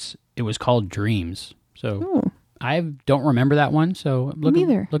flashbacks. It was called Dreams. So Ooh. I don't remember that one, so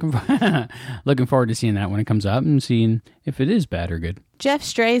Neither. looking forward to seeing that when it comes up and seeing if it is bad or good. Jeff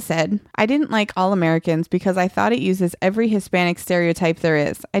Stray said, I didn't like All Americans because I thought it uses every Hispanic stereotype there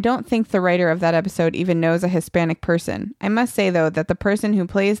is. I don't think the writer of that episode even knows a Hispanic person. I must say, though, that the person who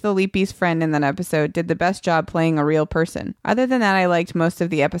plays the Leapy's friend in that episode did the best job playing a real person. Other than that, I liked most of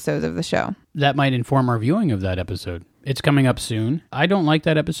the episodes of the show. That might inform our viewing of that episode. It's coming up soon. I don't like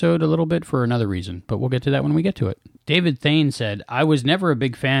that episode a little bit for another reason, but we'll get to that when we get to it. David Thane said, I was never a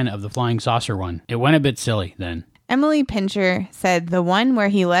big fan of the flying saucer one. It went a bit silly then. Emily Pincher said the one where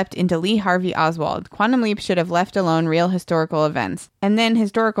he leapt into Lee Harvey Oswald. Quantum Leap should have left alone real historical events. And then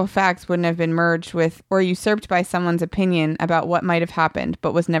historical facts wouldn't have been merged with or usurped by someone's opinion about what might have happened,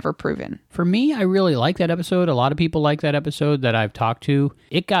 but was never proven. For me, I really like that episode. A lot of people like that episode that I've talked to.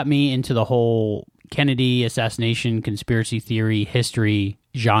 It got me into the whole Kennedy assassination, conspiracy theory, history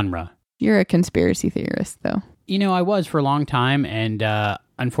genre. You're a conspiracy theorist, though. You know, I was for a long time, and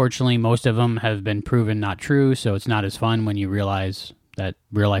unfortunately, most of them have been proven not true, so it's not as fun when you realize that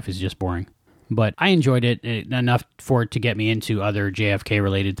real life is just boring. But I enjoyed it enough for it to get me into other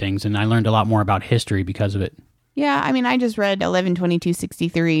JFK-related things, and I learned a lot more about history because of it. Yeah, I mean, I just read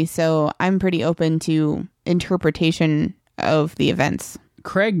 11/22/63, so I'm pretty open to interpretation of the events.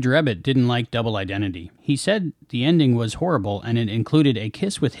 Craig Drebbett didn't like Double Identity. He said the ending was horrible, and it included a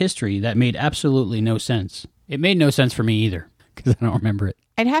kiss with history that made absolutely no sense. It made no sense for me either, because I don't remember it.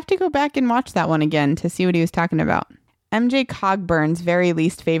 I'd have to go back and watch that one again to see what he was talking about. MJ Cogburn's very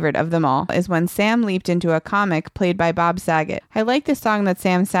least favorite of them all is when Sam leaped into a comic played by Bob Saget. I like the song that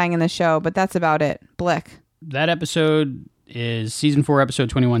Sam sang in the show, but that's about it. Blick. That episode is Season 4, Episode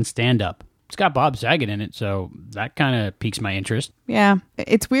 21, Stand Up. It's got Bob Saget in it, so that kind of piques my interest. Yeah.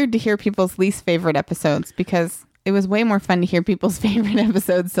 It's weird to hear people's least favorite episodes because it was way more fun to hear people's favorite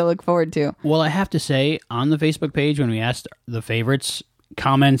episodes to look forward to. Well, I have to say, on the Facebook page, when we asked the favorites,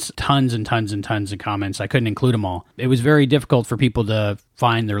 comments, tons and tons and tons of comments. I couldn't include them all. It was very difficult for people to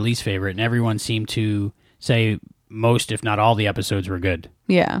find their least favorite, and everyone seemed to say most, if not all, the episodes were good.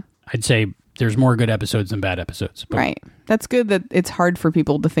 Yeah. I'd say there's more good episodes than bad episodes. But. Right. That's good that it's hard for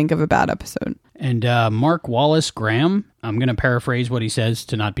people to think of a bad episode. And Mark Wallace Graham, I'm going to paraphrase what he says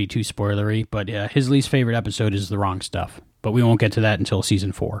to not be too spoilery, but his least favorite episode is The Wrong Stuff. But we won't get to that until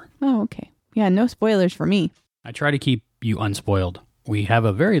Season 4. Oh, okay. Yeah, no spoilers for me. I try to keep you unspoiled. We have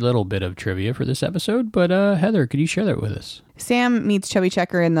a very little bit of trivia for this episode, but Heather, could you share that with us? Sam meets Chubby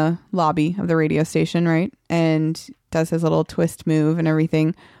Checker in the lobby of the radio station, right? And does his little twist move and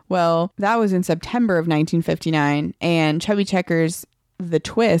everything. Well, that was in September of 1959, and Chubby Checker's The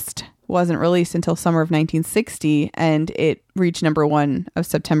Twist wasn't released until summer of 1960, and it reached number 1 of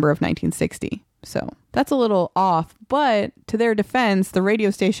September of 1960. So that's a little off, but to their defense, the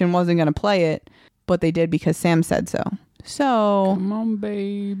radio station wasn't going to play it, but they did because Sam said so. So, come on,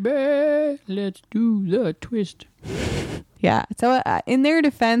 baby, let's do the twist. Yeah. So, in their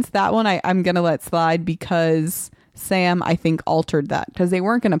defense, that one I'm going to let slide because Sam, I think, altered that because they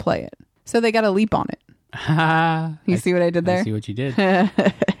weren't going to play it. So, they got a leap on it. You see what I did there? I see what you did.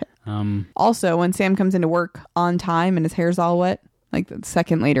 Also, when Sam comes into work on time and his hair's all wet, like the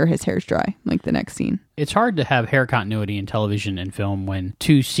second later, his hair's dry, like the next scene. It's hard to have hair continuity in television and film when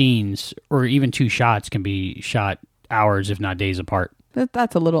 2 scenes or even 2 shots can be shot hours, if not days apart.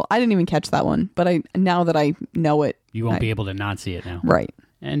 That's a little... I didn't even catch that one, but now that I know it... You won't be able to not see it now. Right.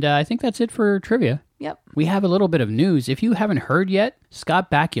 And I think that's it for trivia. Yep. We have a little bit of news. If you haven't heard yet, Scott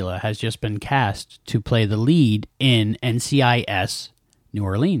Bakula has just been cast to play the lead in NCIS New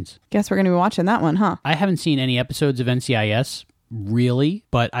Orleans. Guess we're going to be watching that one, huh? I haven't seen any episodes of NCIS, really,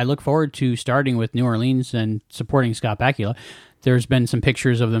 but I look forward to starting with New Orleans and supporting Scott Bakula. There's been some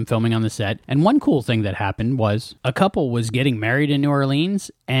pictures of them filming on the set. And one cool thing that happened was a couple was getting married in New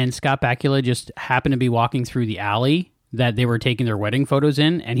Orleans, and Scott Bakula just happened to be walking through the alley that they were taking their wedding photos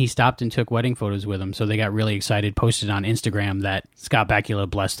in, and he stopped and took wedding photos with them. So they got really excited, posted on Instagram that Scott Bakula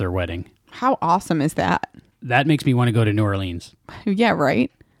blessed their wedding. How awesome is that? That makes me want to go to New Orleans. Yeah,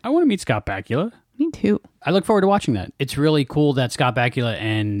 right? I want to meet Scott Bakula. Me too. I look forward to watching that. It's really cool that Scott Bakula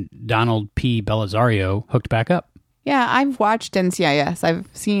and Donald P. Bellisario hooked back up. Yeah, I've watched NCIS. I've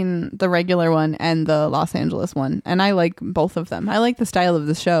seen the regular one and the Los Angeles one, and I like both of them. I like the style of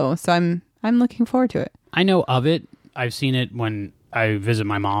the show, so I'm looking forward to it. I know of it. I've seen it when I visit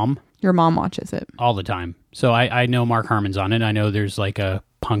my mom. Your mom watches it. All the time. So I know Mark Harmon's on it. I know there's like a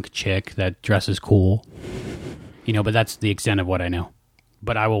punk chick that dresses cool. You know, but that's the extent of what I know.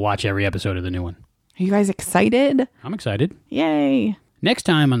 But I will watch every episode of the new one. Are you guys excited? I'm excited. Yay. Next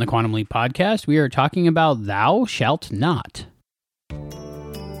time on the Quantum Leap podcast, we are talking about Thou Shalt Not.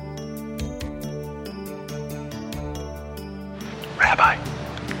 Rabbi.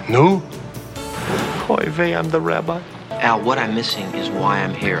 No? Oy vey, I'm the rabbi. Al, what I'm missing is why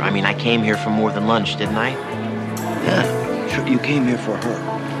I'm here. I mean, I came here for more than lunch, didn't I? Yeah, sure, you came here for her.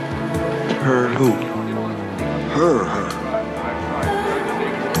 Her who? Her.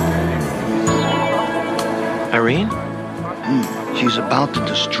 Irene? She's about to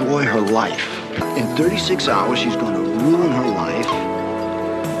destroy her life. In 36 hours, she's going to ruin her life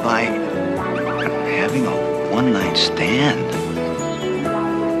by having a one-night stand.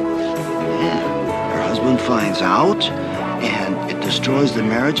 Yeah. Her husband finds out, and it destroys the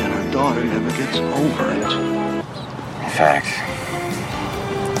marriage, and her daughter never gets over it. In fact,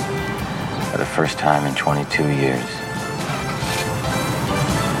 for the first time in 22 years,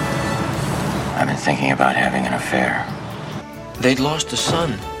 I've been thinking about having an affair. They'd lost a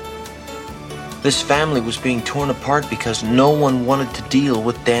son. This family was being torn apart because no one wanted to deal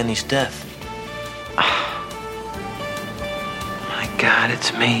with Danny's death. My God,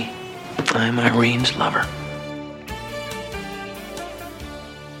 it's me. I'm Irene's lover.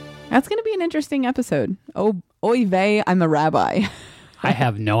 That's going to be an interesting episode. Oh, oy vey, I'm a rabbi. I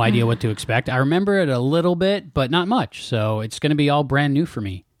have no idea what to expect. I remember it a little bit, but not much. So it's going to be all brand new for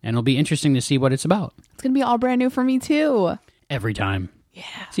me. And it'll be interesting to see what it's about. It's going to be all brand new for me, too. Every time. Yeah.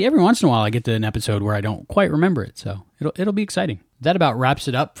 See, every once in a while I get to an episode where I don't quite remember it, so it'll be exciting. That about wraps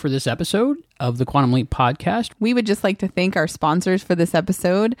it up for this episode of the Quantum Leap podcast. We would just like to thank our sponsors for this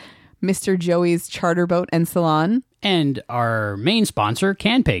episode, Mr. Joey's Charter Boat and Salon. And our main sponsor,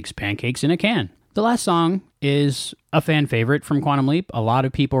 Can Pakes, pancakes in a can. The last song is a fan favorite from Quantum Leap. A lot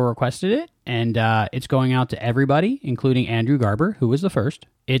of people requested it, and it's going out to everybody, including Andrew Garber, who was the first.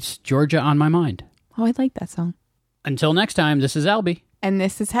 It's Georgia on My Mind. Oh, I like that song. Until next time, this is Albie. And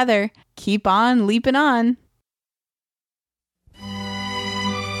this is Heather. Keep on leaping on.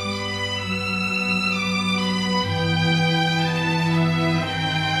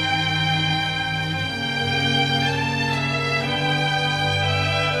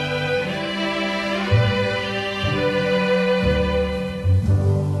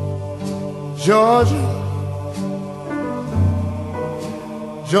 Georgia,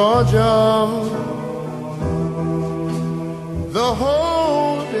 Georgia, the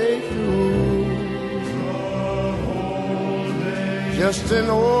whole day through, just an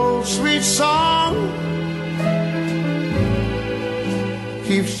old sweet song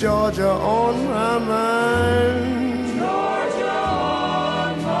keeps Georgia on my mind. Georgia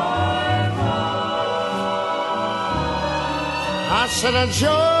on my mind. I said,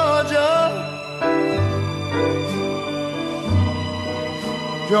 Georgia,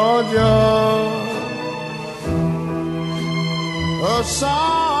 Georgia, a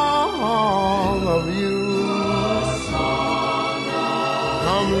song of you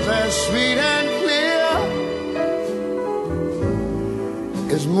comes as sweet and clear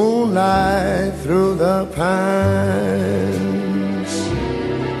as moonlight through the pines.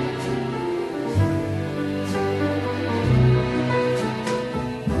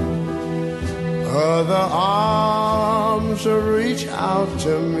 Other arms reach out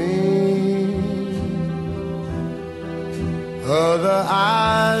to me, other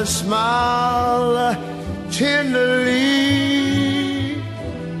eyes smile tenderly.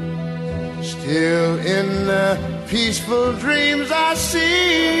 Still in the peaceful dreams I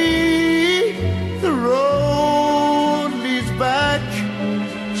see, the road leads back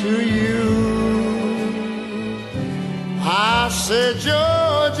to you. I said,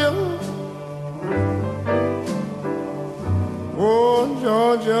 Georgia, oh,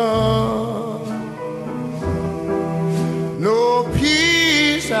 Georgia, no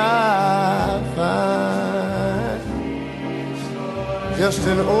peace I find, just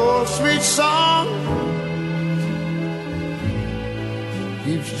an old sweet song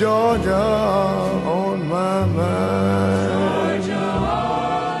keeps Georgia on my mind. Georgia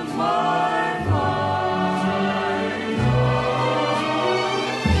on my mind.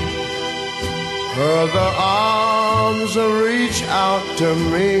 Other arms reach out to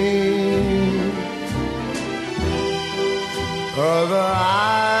me, other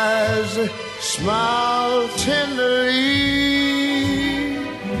eyes smile tenderly.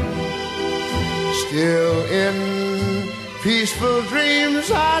 Still in peaceful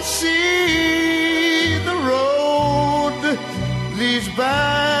dreams I see, the road leads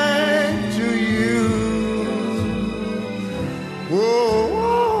back to you. Whoa,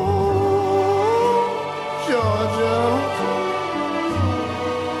 Georgia,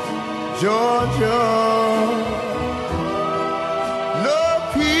 Georgia, no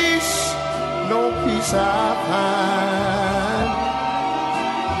peace I find,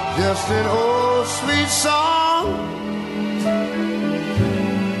 just an old sweet song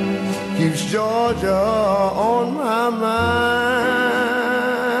keeps Georgia on my mind.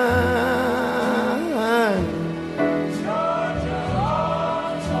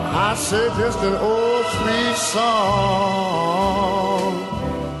 I said just an old sweet song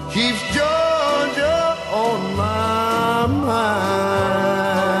keeps Georgia on my mind.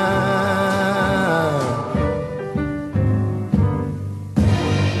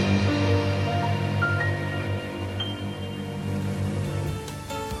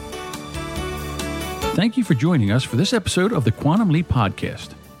 Thank you for joining us for this episode of the Quantum Leap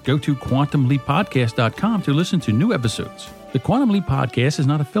Podcast. Go to quantumleappodcast.com to listen to new episodes. The Quantum Leap Podcast is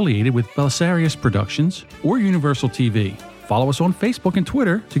not affiliated with Belisarius Productions or Universal TV. Follow us on Facebook and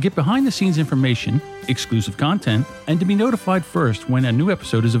Twitter to get behind-the-scenes information, exclusive content, and to be notified first when a new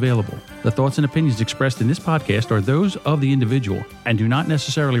episode is available. The thoughts and opinions expressed in this podcast are those of the individual and do not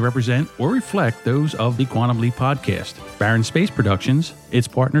necessarily represent or reflect those of the Quantum Leap Podcast, Barron Space Productions, its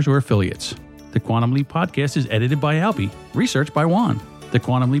partners, or affiliates. The Quantum Leap Podcast is edited by Albie, researched by Juan. The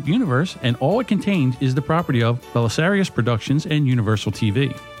Quantum Leap universe and all it contains is the property of Belisarius Productions and Universal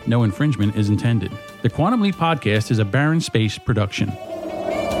TV. No infringement is intended. The Quantum Leap Podcast is a Barron Space production.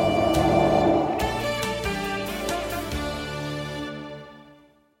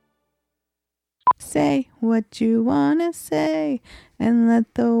 Say what you wanna say and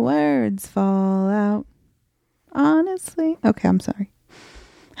let the words fall out. Honestly. Okay, I'm sorry.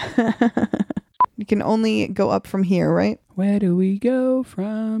 You can only go up from here, right? Where do we go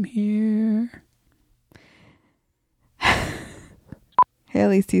from here? Hey, at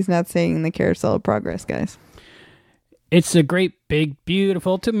least he's not saying the carousel of progress, guys. It's a great, big,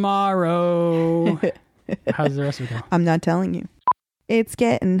 beautiful tomorrow. How's the rest of it go? I'm not telling you. It's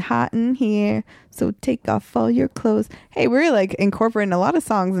getting hot in here, so take off all your clothes. Hey, we're like incorporating a lot of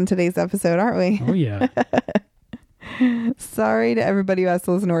songs in today's episode, aren't we? Oh, yeah. Sorry to everybody who has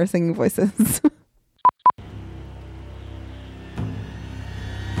to listen to our singing voices.